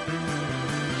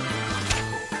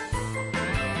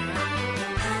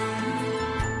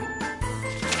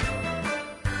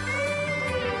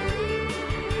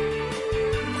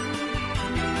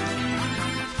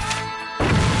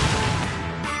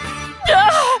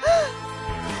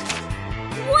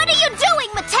 What are you doing,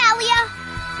 Metalia?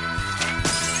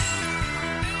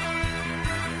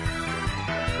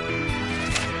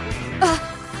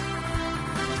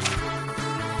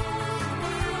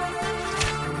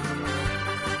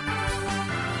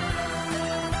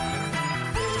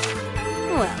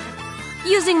 Well,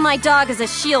 using my dog as a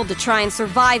shield to try and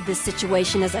survive this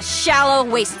situation is a shallow,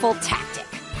 wasteful tactic.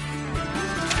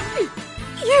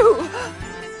 You.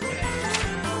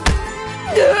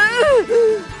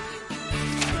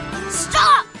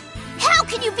 Stop! How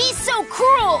can you be so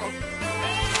cruel?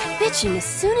 Bitching as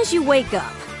soon as you wake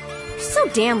up. You're so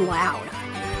damn loud.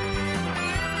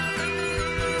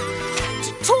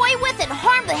 To toy with and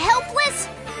harm the helpless?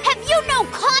 Have you no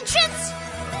conscience?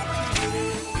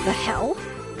 The hell?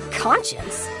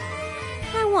 Conscience?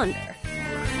 I wonder.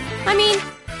 I mean,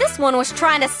 this one was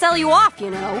trying to sell you off, you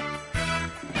know.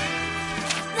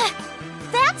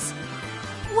 That's...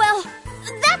 well,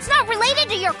 that's not related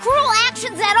to your cruel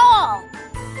actions at all.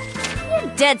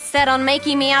 You're dead set on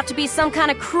making me out to be some kind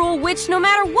of cruel witch no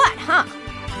matter what, huh?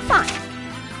 Fine.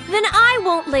 Then I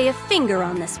won't lay a finger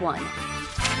on this one.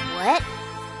 What?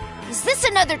 Is this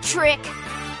another trick?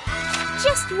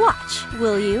 Just watch,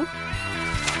 will you?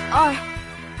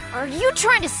 Are you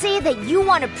trying to say that you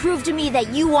want to prove to me that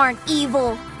you aren't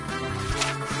evil?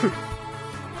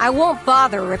 I won't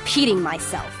bother repeating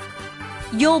myself.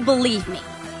 You'll believe me.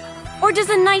 Or does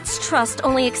a knight's trust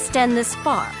only extend this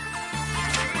far?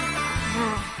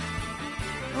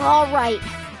 All right.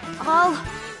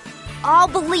 I'll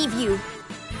believe you.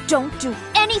 Don't do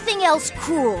anything else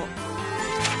cruel.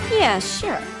 Yeah,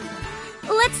 sure.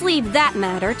 Let's leave that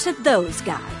matter to those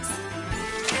guys.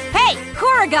 Hey,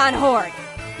 Corrigan Horde!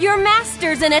 Your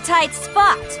master's in a tight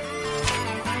spot.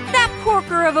 That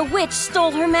porker of a witch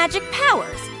stole her magic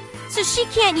powers, so she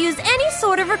can't use any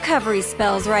sort of recovery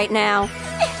spells right now.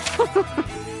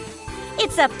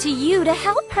 It's up to you to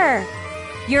help her.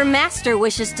 Your master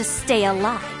wishes to stay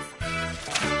alive.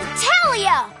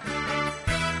 Talia!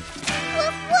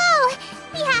 Whoa!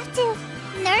 We have to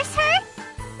nurse her?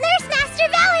 Nurse Master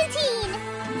Valentine!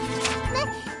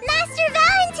 Master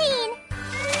Valentine!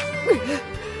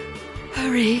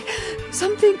 Hurry.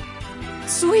 Something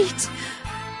sweet.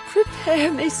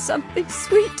 Prepare me something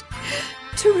sweet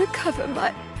to recover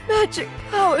my magic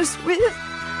powers with.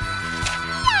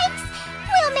 Yikes!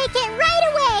 We'll make it right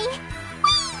away!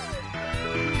 Whee!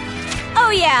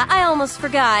 Oh yeah, I almost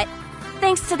forgot.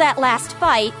 Thanks to that last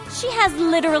fight, she has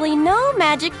literally no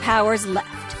magic powers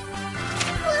left.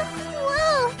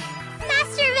 Whoa!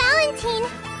 Master Valentine,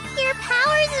 your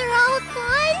powers are all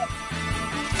gone?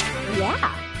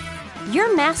 Yeah.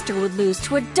 Your master would lose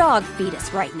to a dog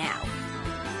fetus right now.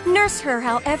 Nurse her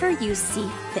however you see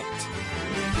fit.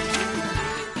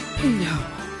 No.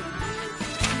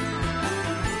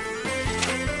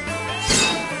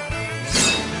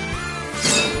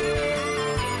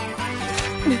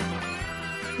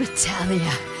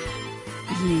 Natalia,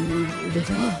 you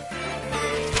little...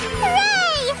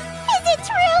 Hooray! Is it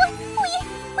true?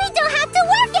 We don't have to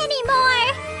work anymore!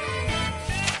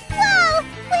 Whoa!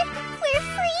 We're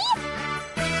free?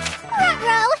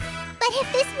 Ruh-roh! But if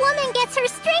this woman gets her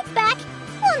strength back,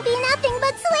 we'll be nothing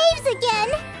but slaves again!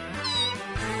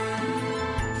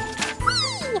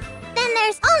 Whee! Then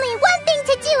there's only one thing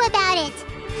to do about it!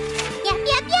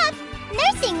 Yup.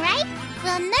 Nursing, right?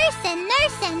 We'll nurse and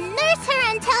nurse and nurse her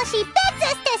until she begs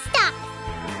us to stop!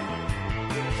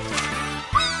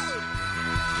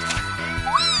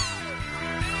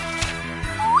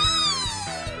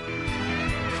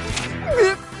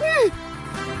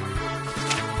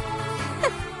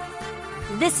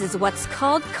 This is what's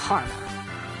called karma.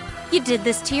 You did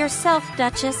this to yourself,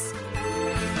 Duchess.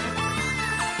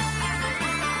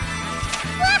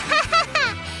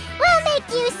 We'll make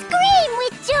you scream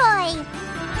with joy!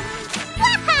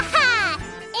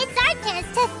 It's our chance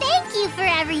to thank you for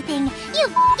everything, you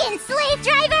f***ing slave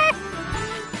driver!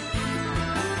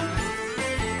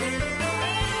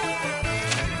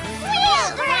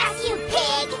 Wheelgrass, you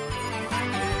pig!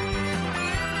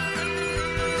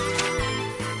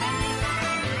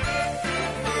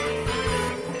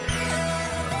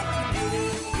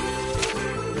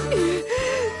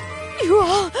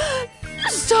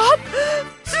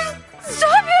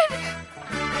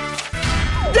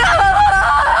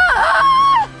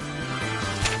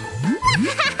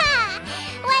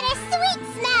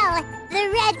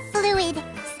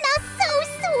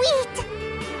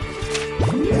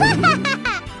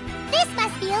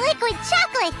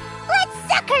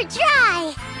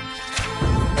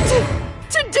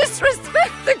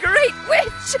 the Great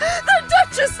Witch, the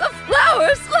Duchess of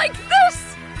Flowers, like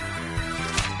this!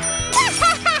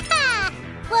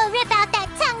 We'll rip out that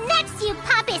tongue next, you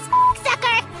pompous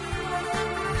sucker!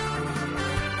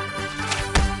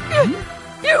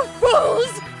 You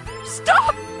fools!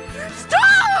 Stop!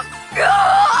 Stop!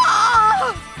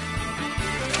 Ah!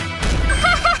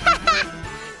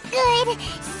 Good,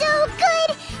 so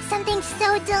good! Something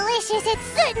so delicious, it's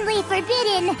certainly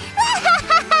forbidden!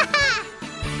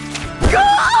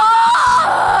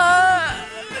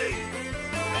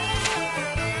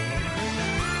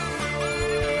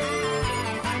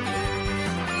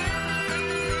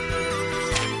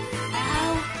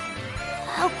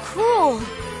 How cruel.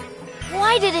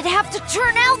 Why did it have to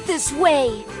turn out this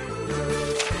way?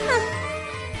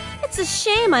 It's a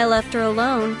shame I left her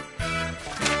alone.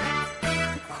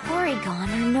 Corrigan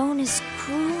are known as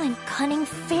cruel and cunning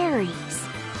fairies.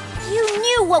 You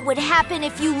knew what would happen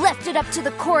if you left it up to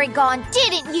the Corrigan,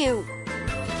 didn't you?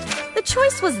 The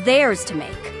choice was theirs to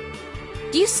make.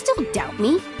 Do you still doubt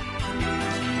me?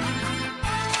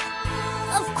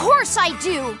 Of course I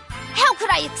do! How could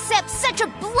I accept such a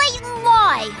blatant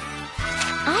lie?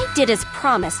 I did as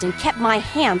promised and kept my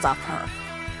hands off her.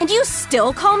 And you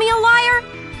still call me a liar?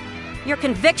 Your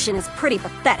conviction is pretty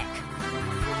pathetic.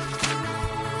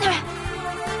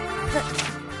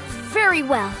 Very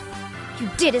well. You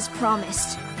did as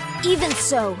promised. Even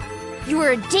so, you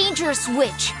are a dangerous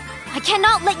witch. I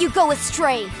cannot let you go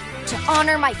astray. To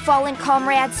honor my fallen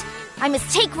comrades, I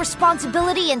must take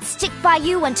responsibility and stick by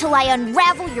you until I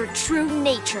unravel your true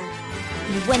nature.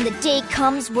 And when the day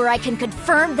comes where I can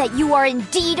confirm that you are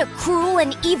indeed a cruel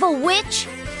and evil witch,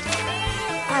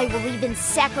 I will even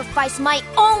sacrifice my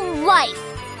own life,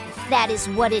 if that is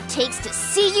what it takes to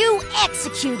see you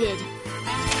executed.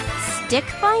 Stick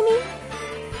by me?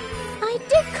 I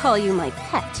did call you my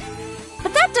pet.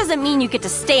 But that doesn't mean you get to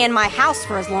stay in my house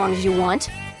for as long as you want.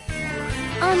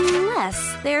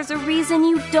 Unless there's a reason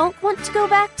you don't want to go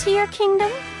back to your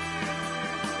kingdom.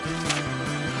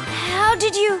 How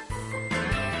did you...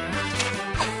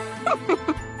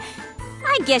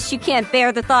 I guess you can't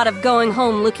bear the thought of going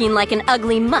home looking like an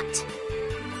ugly mutt.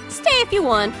 Stay if you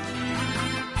want.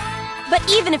 But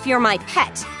even if you're my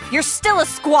pet, you're still a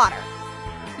squatter.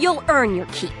 You'll earn your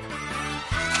keep.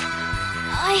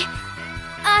 I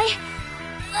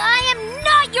am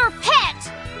not your pet!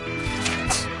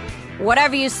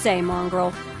 Whatever you say,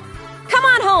 mongrel. Come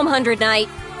on home, 100 Knight.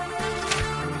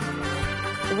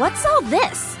 What's all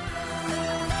this?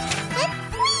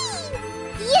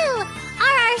 You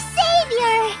are our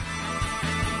savior!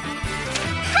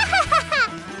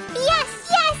 Yes,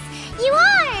 yes, you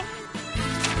are!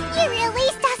 You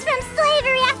released us from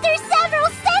slavery after several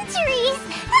centuries!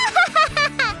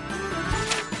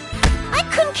 I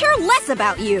couldn't care less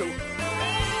about you.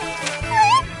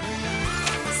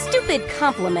 Stupid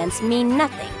compliments mean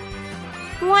nothing.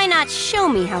 Why not show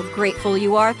me how grateful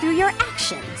you are through your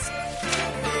actions?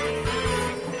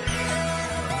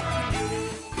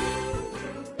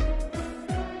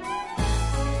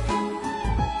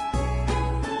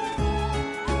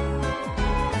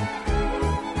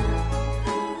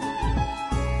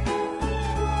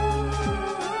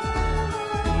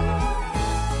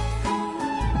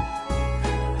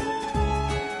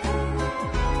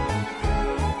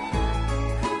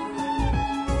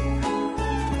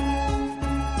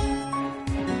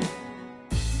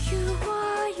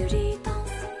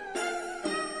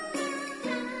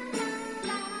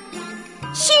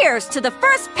 Cheers to the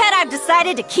first pet I've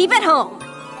decided to keep at home.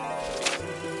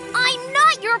 I'm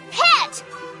not your pet!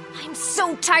 I'm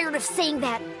so tired of saying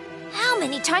that. How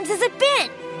many times has it been?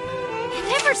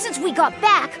 And ever since we got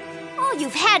back, all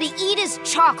you've had to eat is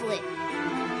chocolate.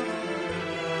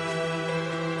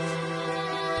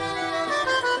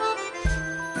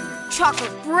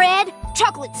 Chocolate bread,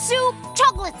 chocolate soup,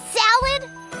 chocolate salad.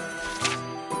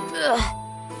 Ugh.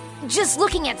 Just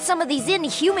looking at some of these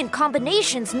inhuman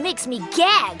combinations makes me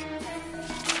gag.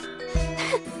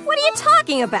 What are you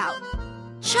talking about?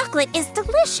 Chocolate is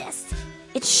delicious.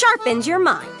 It sharpens your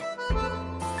mind.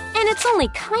 And it's only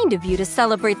kind of you to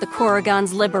celebrate the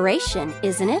Corrigan's liberation,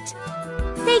 isn't it?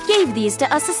 They gave these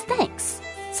to us as thanks,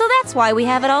 so that's why we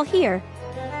have it all here.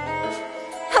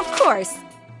 Of course,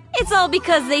 it's all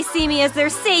because they see me as their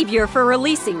savior for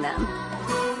releasing them.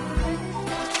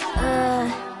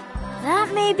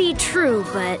 That may be true,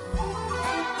 but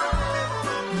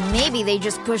maybe they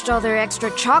just pushed all their extra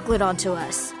chocolate onto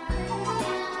us.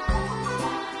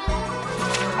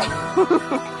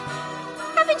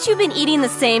 Haven't you been eating the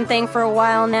same thing for a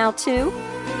while now, too?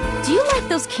 Do you like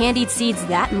those candied seeds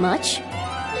that much?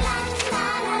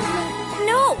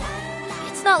 No!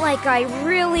 It's not not like I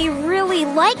really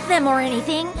like them or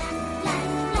anything.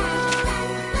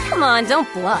 Come on,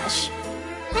 don't blush.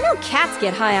 I know cats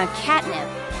get high on catnip,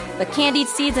 but candied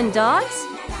seeds and dogs?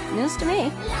 News to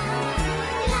me.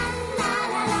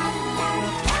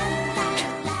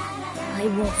 I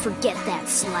won't forget that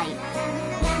slight.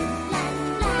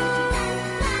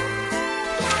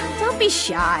 Don't be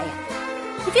shy.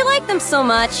 If you like them so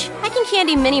much, I can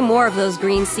candy many more of those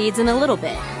green seeds in a little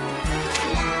bit.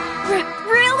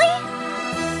 Really?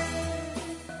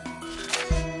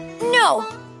 No!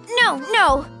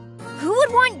 No! Who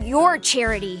would want your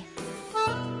charity?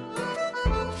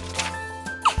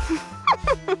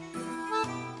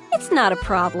 It's not a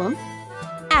problem.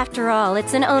 After all,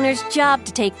 it's an owner's job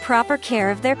to take proper care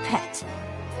of their pet.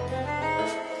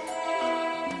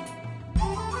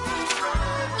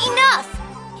 Enough!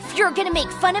 If you're gonna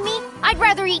make fun of me, I'd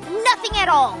rather eat nothing at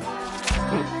all.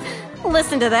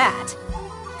 Listen to that.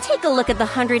 Take a look at the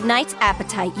 100 Knights'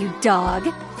 appetite, you dog.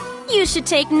 You should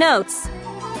take notes.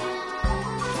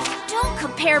 Don't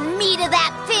compare me to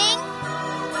that thing!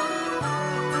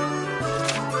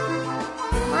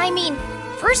 I mean,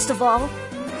 first of all,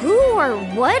 who or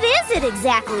what is it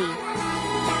exactly?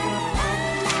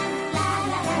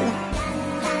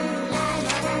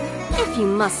 If you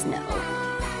must know,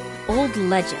 old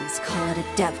legends call it a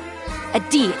devil, a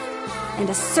deity, and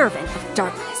a servant of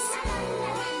darkness.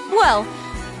 Well,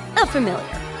 a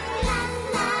familiar.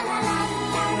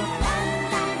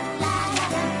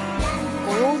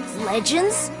 Old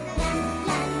legends?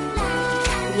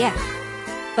 Yeah,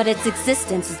 but its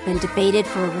existence has been debated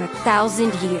for over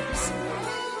 1,000 years.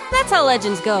 That's how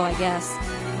legends go, I guess.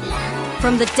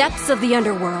 From the depths of the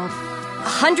underworld,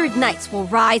 100 knights will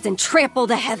rise and trample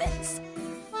the heavens.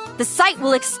 The sight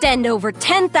will extend over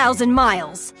 10,000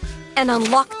 miles and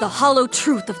unlock the hollow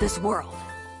truth of this world.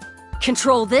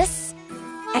 Control this,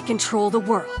 and control the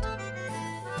world.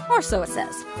 Or so it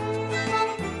says.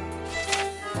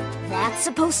 That's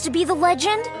supposed to be the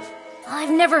legend?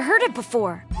 I've never heard it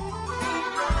before.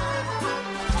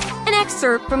 An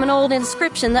excerpt from an old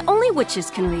inscription that only witches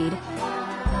can read.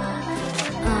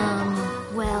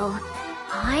 Well,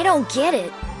 I don't get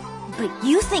it. But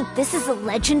you think this is a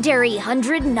legendary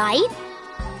 100 Knight?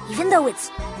 Even though it's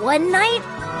one night?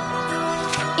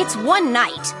 It's one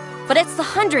night, but it's the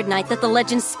 100 Knight that the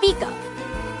legends speak of.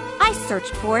 I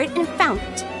searched for it and found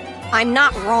it. I'm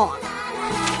not wrong.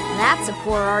 That's a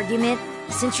poor argument,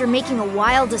 since you're making a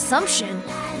wild assumption.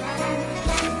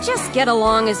 Just get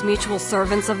along as mutual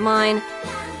servants of mine.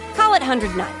 Call it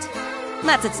 100 Knight.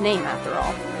 That's its name, after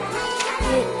all.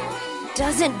 It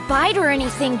doesn't bite or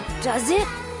anything, does it?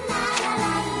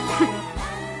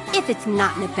 If it's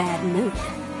not in a bad mood.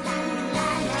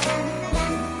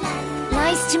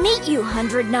 Nice to meet you,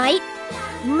 100 Knight.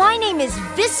 My name is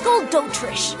Viscal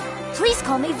Dotrish. Please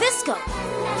call me Visco.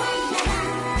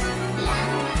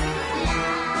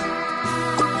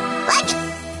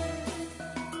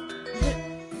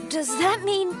 Does that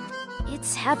mean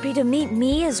it's happy to meet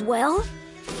me as well?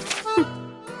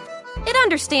 It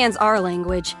understands our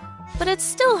language, but it's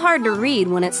still hard to read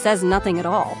when it says nothing at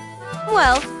all.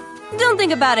 Well, don't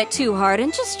think about it too hard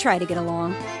and just try to get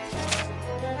along.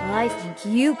 I think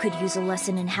you could use a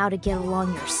lesson in how to get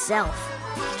along yourself.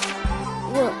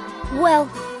 Well,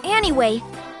 anyway,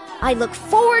 I look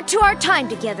forward to our time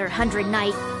together, 100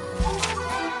 Knight.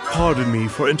 Pardon me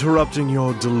for interrupting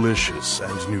your delicious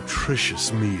and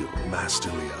nutritious meal, Master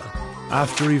Leah.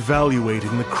 After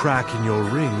evaluating the crack in your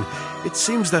ring, it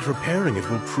seems that repairing it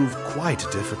will prove quite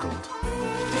difficult.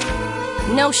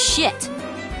 No shit.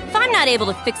 If I'm not able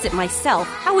to fix it myself,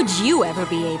 how would you ever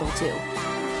be able to?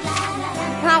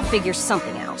 I'll figure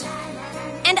something out.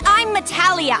 And I'm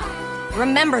Metalia!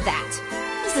 Remember that.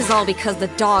 This is all because the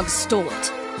dog stole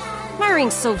it. My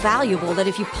ring's so valuable that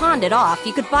if you pawned it off,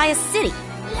 you could buy a city.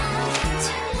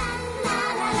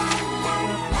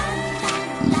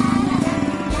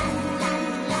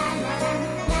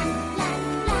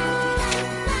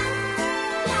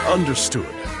 Understood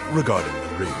regarding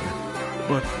the ring.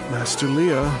 But, Master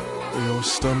Leah, your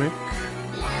stomach?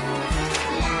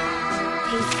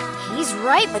 He's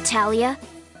right, Metalia.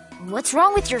 What's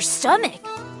wrong with your stomach?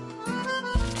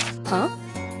 Huh?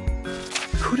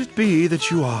 Could it be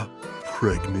that you are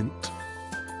pregnant?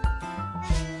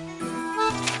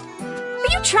 Are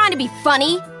you trying to be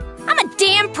funny? I'm a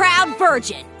damn proud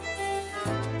virgin.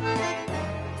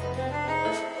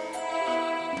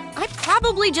 I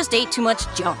probably just ate too much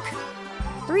junk.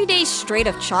 3 days straight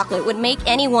of chocolate would make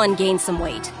anyone gain some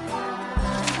weight.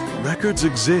 Records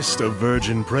exist of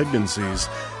virgin pregnancies.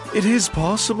 It is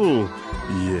possible,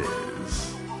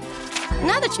 yes.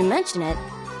 Now that you mention it,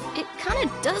 it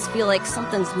kinda does feel like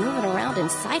something's moving around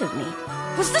inside of me.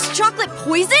 Was this chocolate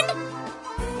poisoned?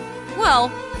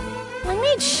 Well, I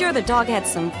made sure the dog had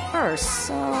some first,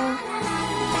 so...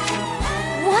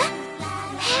 What?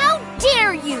 How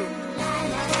dare you?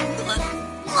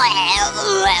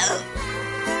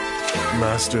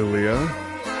 Master Leah?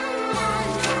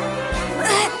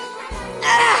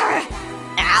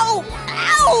 Ow!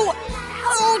 Ow!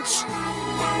 Ouch!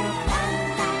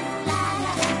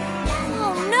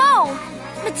 Oh no!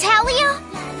 Natalia?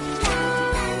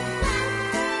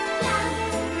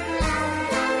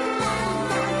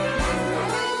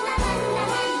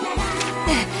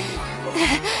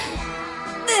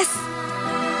 This...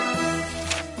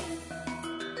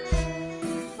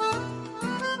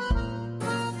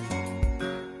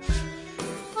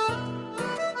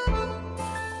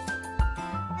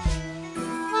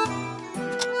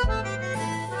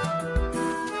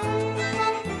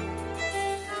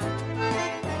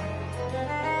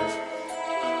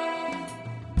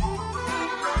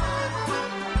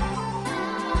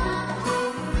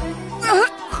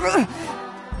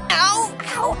 Ow!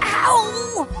 Ow!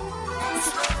 Ow!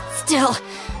 Still,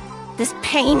 this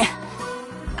pain...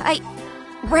 I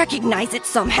recognize it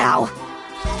somehow.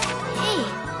 Hey,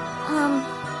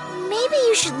 maybe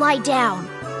you should lie down.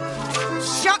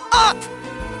 Shut up!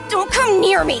 Don't come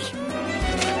near me!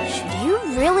 Should you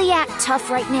really act tough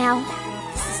right now?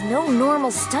 This is no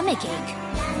normal stomachache.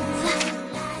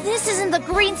 This isn't the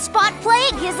green spot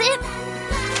plague, is it?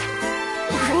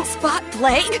 Green spot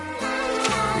plague?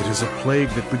 It is a plague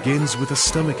that begins with a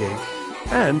stomachache,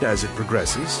 and as it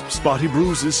progresses, spotty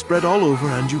bruises spread all over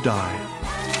and you die.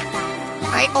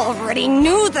 I already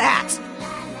knew that!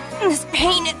 This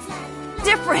pain is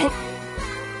different.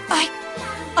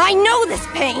 I know this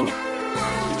pain!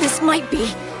 This might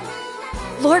be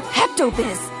Lord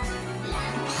Pepto-Biz.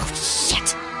 Oh,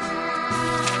 shit!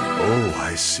 Oh,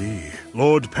 I see.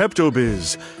 Lord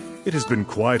Pepto-Biz. It has been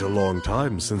quite a long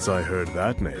time since I heard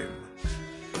that name.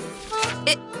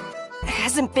 It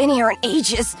hasn't been here in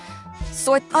ages,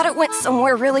 so I thought it went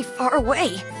somewhere really far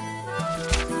away.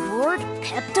 Lord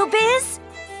Pepto-Biz?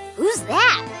 Who's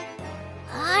that?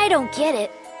 I don't get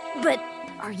it, but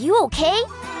are you okay?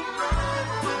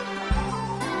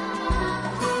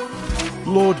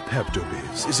 Lord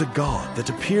Pepto-Biz is a god that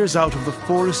appears out of the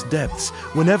forest depths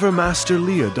whenever Master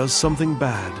Leah does something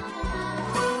bad.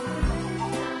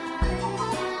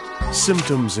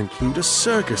 Symptoms include a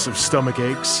circus of stomach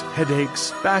aches,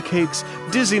 headaches, backaches,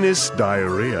 dizziness,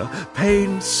 diarrhea,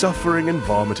 pain, suffering, and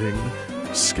vomiting.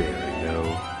 Scary, no?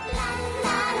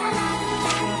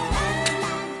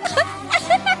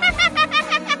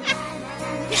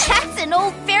 That's an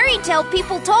old fairy tale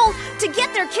people told to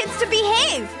get their kids to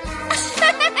behave.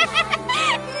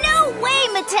 No way,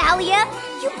 Natalia!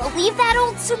 You believe that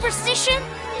old superstition?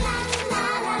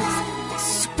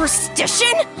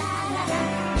 Superstition?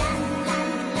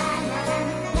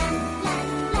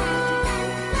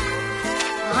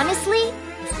 Honestly,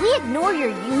 if we ignore your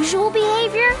usual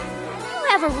behavior, you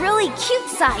have a really cute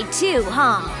side too,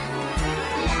 huh?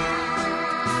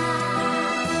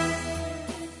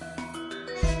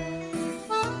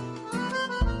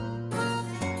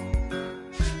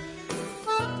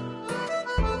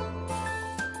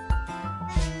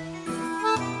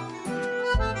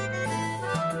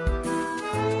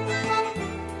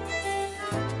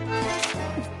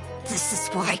 This is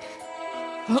why.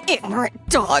 Ignorant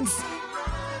dogs.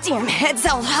 Damn heads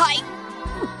held high.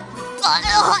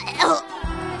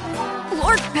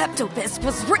 Lord Pepto-Biz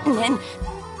was written in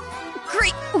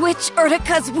Great Witch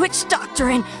Urtica's Witch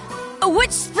Doctrine, a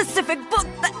witch-specific book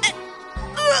that...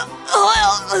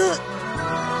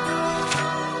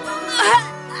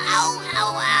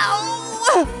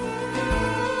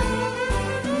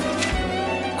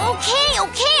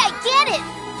 Okay, I get it.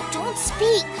 Don't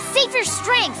speak. Save your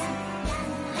strength.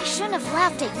 I shouldn't have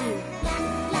laughed at you.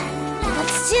 But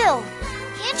still,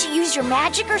 can't you use your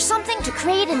magic or something to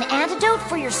create an antidote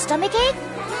for your stomachache?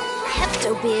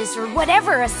 Pepto-Biz or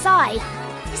whatever aside,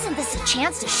 isn't this a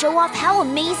chance to show off how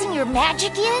amazing your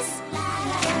magic is?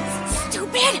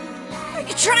 Stupid! Are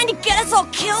you trying to get us all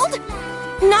killed?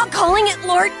 Not calling it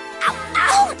Lord...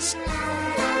 Ouch!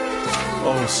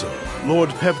 Also, Lord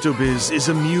Pepto-Biz is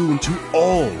immune to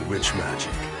all witch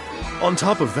magic. On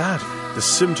top of that, the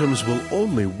symptoms will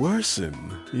only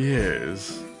worsen.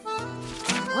 Yes.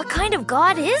 What kind of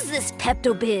god is this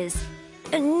Pepto-Biz?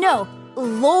 No,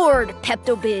 Lord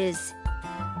Pepto-Biz.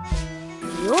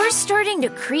 You're starting to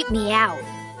creep me out.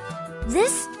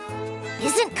 This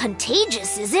isn't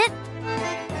contagious, is it?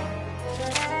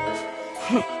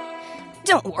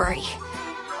 Don't worry.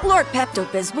 Lord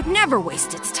Pepto-Biz would never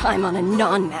waste its time on a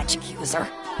non-magic user.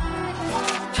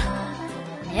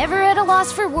 Never at a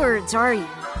loss for words, are you?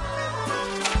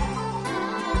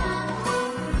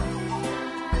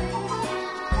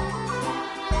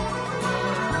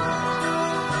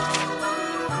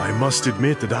 I must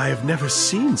admit that I have never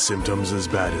seen symptoms as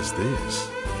bad as this.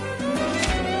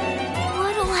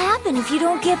 What'll happen if you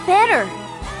don't get better?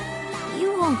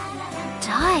 You won't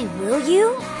die, will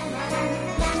you?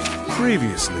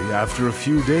 Previously, after a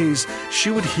few days,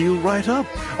 she would heal right up,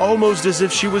 almost as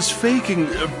if she was faking,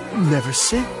 never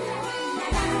sick.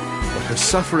 But her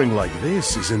suffering like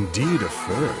this is indeed a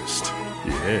first.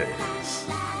 Yes.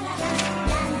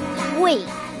 Wait,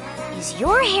 is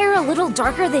your hair a little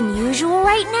darker than usual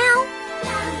right now?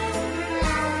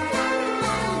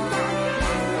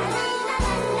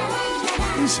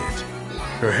 Is it?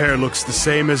 Her hair looks the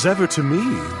same as ever to me,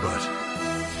 but...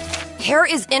 Hair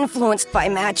is influenced by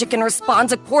magic and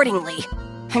responds accordingly.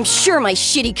 I'm sure my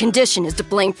shitty condition is to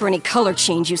blame for any color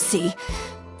change you see.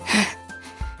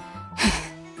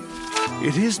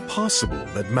 It is possible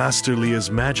that Master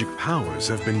Leah's magic powers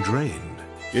have been drained.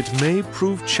 It may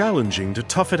prove challenging to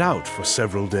tough it out for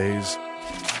several days.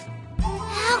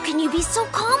 How can you be so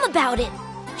calm about it?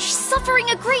 She's suffering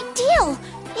a great deal.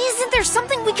 Isn't there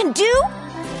something we can do?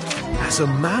 As a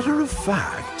matter of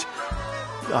fact,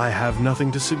 I have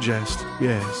nothing to suggest,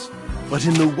 yes. But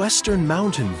in the Western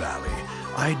Mountain Valley,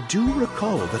 I do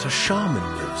recall that a shaman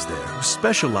lives there who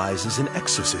specializes in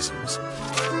exorcisms.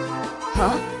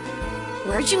 Huh?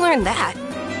 Where'd you learn that?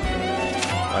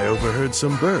 I overheard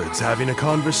some birds having a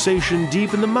conversation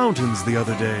deep in the mountains the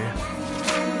other day.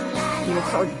 You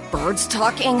heard birds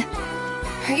talking?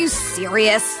 Are you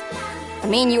serious? I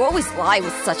mean, you always lie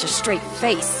with such a straight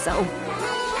face, so...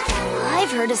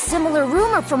 I've heard a similar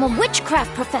rumor from a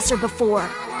witchcraft professor before.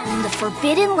 In the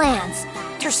Forbidden Lands,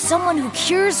 there's someone who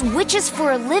cures witches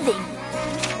for a living.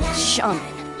 Shaman.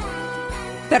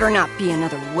 Better not be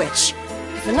another witch.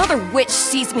 If another witch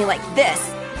sees me like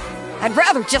this, I'd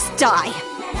rather just die.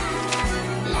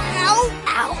 Ow,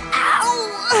 ow, ow!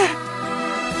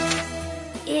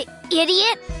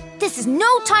 Idiot! This is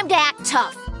no time to act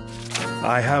tough.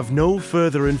 I have no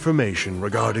further information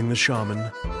regarding the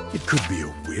shaman. It could be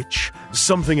a witch,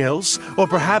 something else, or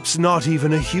perhaps not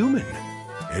even a human.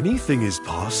 Anything is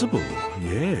possible,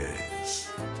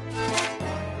 yes.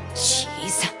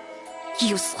 Jeez.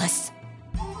 Useless.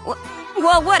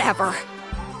 Well, whatever.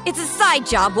 It's a side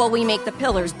job while we make the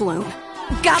pillars bloom.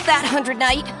 Got that, 100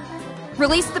 Knight?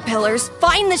 Release the pillars,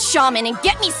 find the shaman, and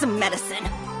get me some medicine.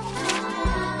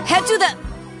 Head to the...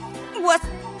 What's...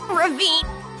 ravine...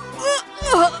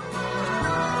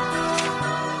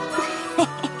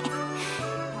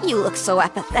 You look so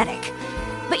apathetic.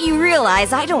 But you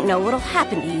realize I don't know what'll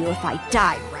happen to you if I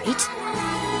die, right?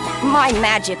 My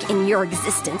magic and your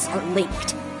existence are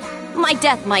linked. My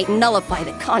death might nullify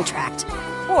the contract,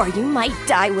 or you might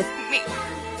die with me.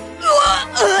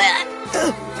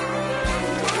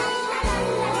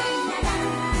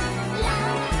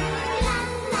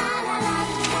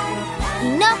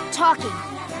 Enough talking.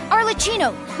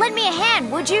 Arlecchino, lend me a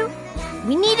hand, would you?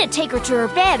 We need to take her to her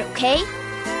bed, okay?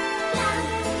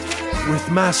 With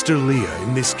Master Leah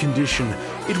in this condition,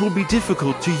 it will be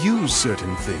difficult to use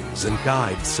certain things and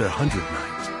guide Sir 100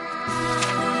 Knight.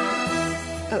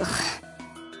 Ugh.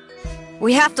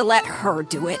 We have to let her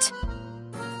do it.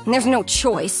 And there's no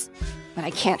choice, but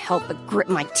I can't help but grit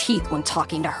my teeth when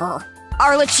talking to her.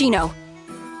 Arlecchino,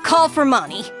 call for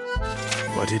Mani.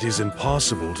 But it is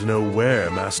impossible to know where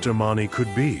Master Mani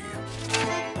could be.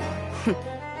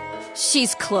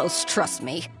 She's close, trust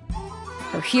me.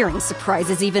 Her hearing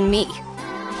surprises even me.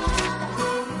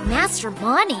 Master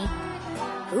Mani?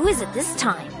 Who is it this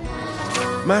time?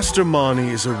 Master Mani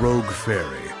is a rogue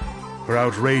fairy. Her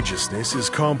outrageousness is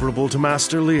comparable to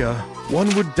Master Leah. One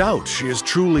would doubt she is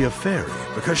truly a fairy,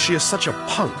 because she is such a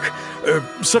punk.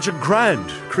 Such a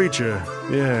grand creature,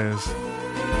 yes.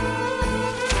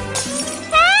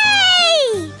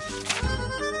 Hey!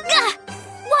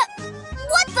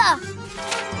 What the?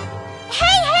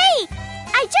 Hey!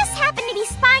 I just happened to be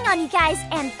spying on you guys,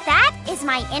 and that is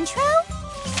my intro?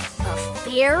 A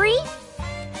fairy?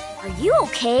 Are you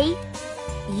okay?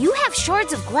 You have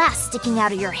shards of glass sticking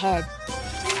out of your head.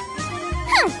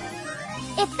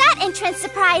 If that entrance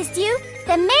surprised you,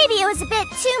 then maybe it was a bit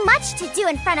too much to do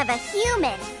in front of a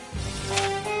human.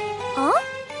 Huh?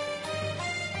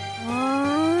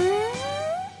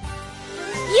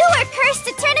 You were cursed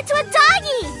to turn into a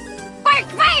doggy! Bark,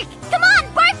 bark! Come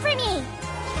on, bark for me!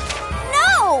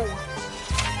 No!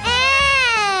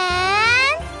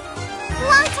 And...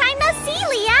 long time no see,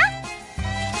 Leah!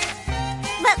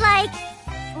 But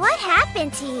what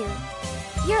happened to you?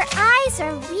 Your eyes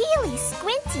are really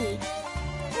squinty.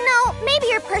 know, maybe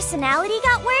your personality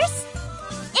got worse?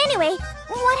 Anyway,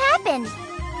 what happened?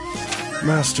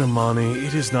 Master Mani,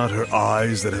 it is not her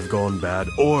eyes that have gone bad,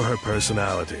 or her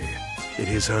personality. It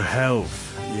is her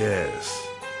health, yes.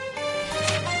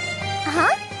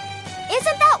 Huh?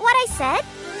 Isn't that what I said?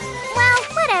 Well,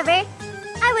 whatever.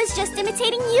 I was just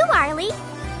imitating you, Arlie.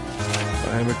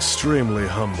 I am extremely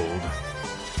humbled.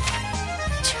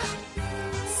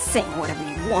 Say whatever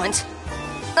you want.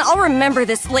 I'll remember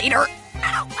this later.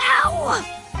 Ow, ow!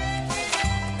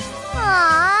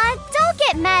 Aw, don't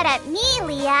get mad at me,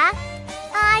 Leah.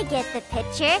 I get the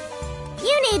picture.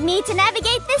 You need me to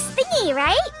navigate this thingy,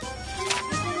 right?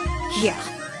 Yeah.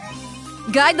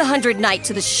 Guide the 100 Knight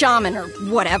to the shaman or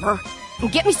whatever.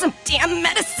 And get me some damn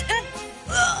medicine.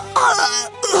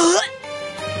 Uh-oh.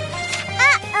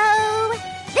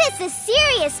 This is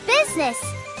serious business.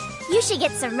 You should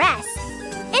get some rest.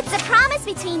 It's a promise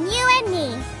between you and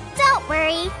me. Don't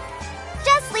worry.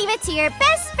 Just leave it to your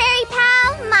best fairy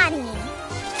pal, Mani.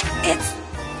 It's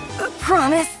a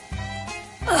promise.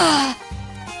 Ugh.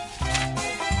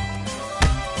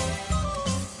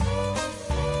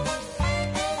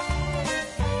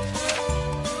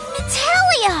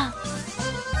 Natalia!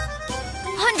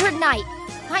 100 Knight,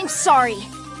 I'm sorry,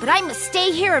 but I must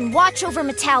stay here and watch over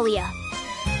Natalia.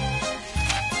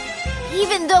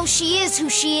 Even though she is who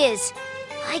she is,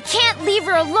 I can't leave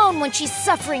her alone when she's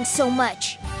suffering so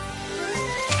much.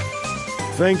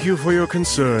 Thank you for your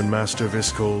concern, Master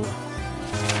Viscol.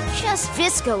 Just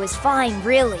Visco is fine,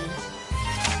 really.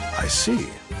 I see.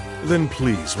 Then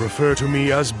please refer to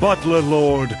me as Butler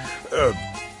Lord,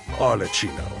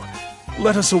 Arlecchino.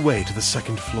 Let us away to the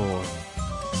second floor.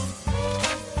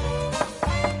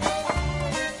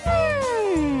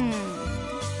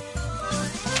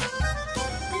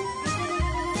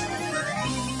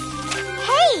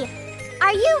 Hey!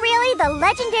 Are you really the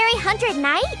legendary 100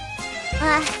 Knight?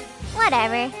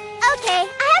 Whatever. Okay,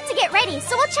 I have to get ready,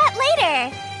 so we'll chat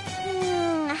later.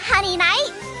 Honey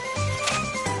Knight?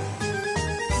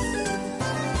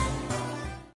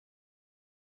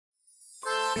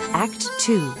 Act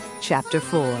 2, Chapter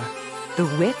 4, The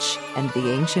Witch and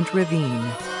the Ancient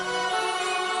Ravine.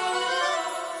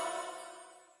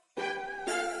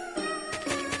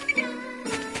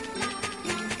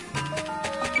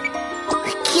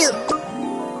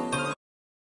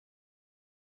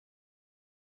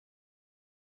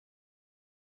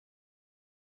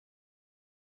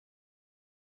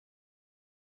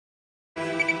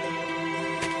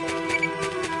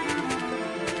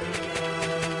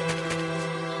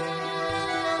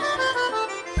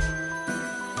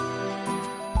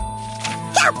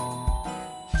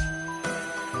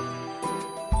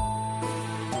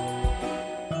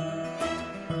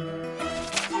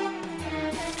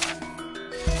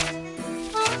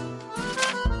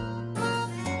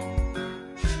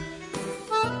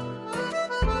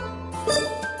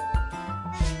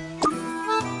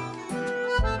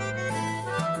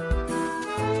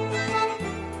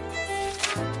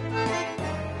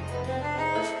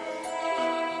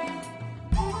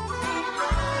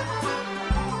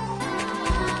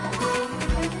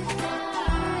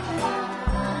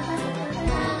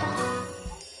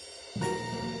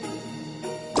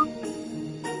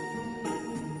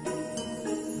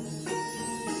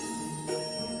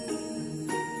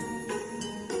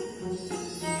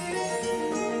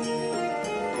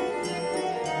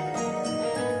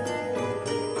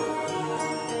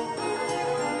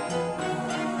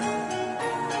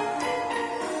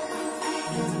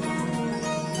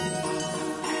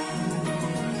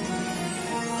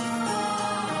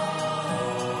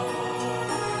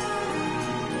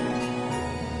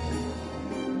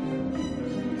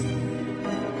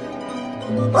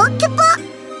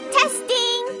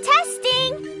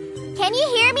 Testing! Can you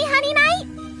hear me, Honey Knight?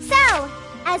 So,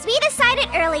 as we decided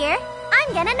earlier,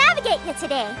 I'm gonna navigate you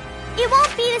today. It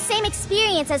won't be the same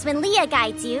experience as when Leah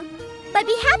guides you, but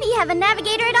be happy you have a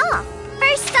navigator at all.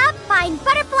 First stop, find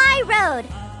Butterfly Road.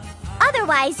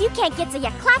 Otherwise, you can't get to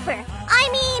Yaklapper. I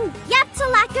mean,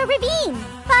 Yaptalaka Ravine.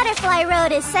 Butterfly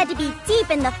Road is said to be deep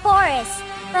in the forest,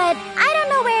 but I don't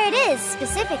know where it is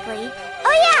specifically.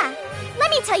 Oh yeah,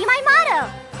 let me tell you my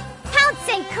motto. Pounce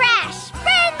and crash,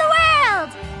 burn the world!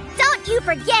 Don't you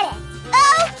forget it.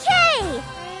 Okay,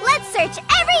 let's search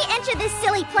every inch of this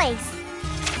silly place.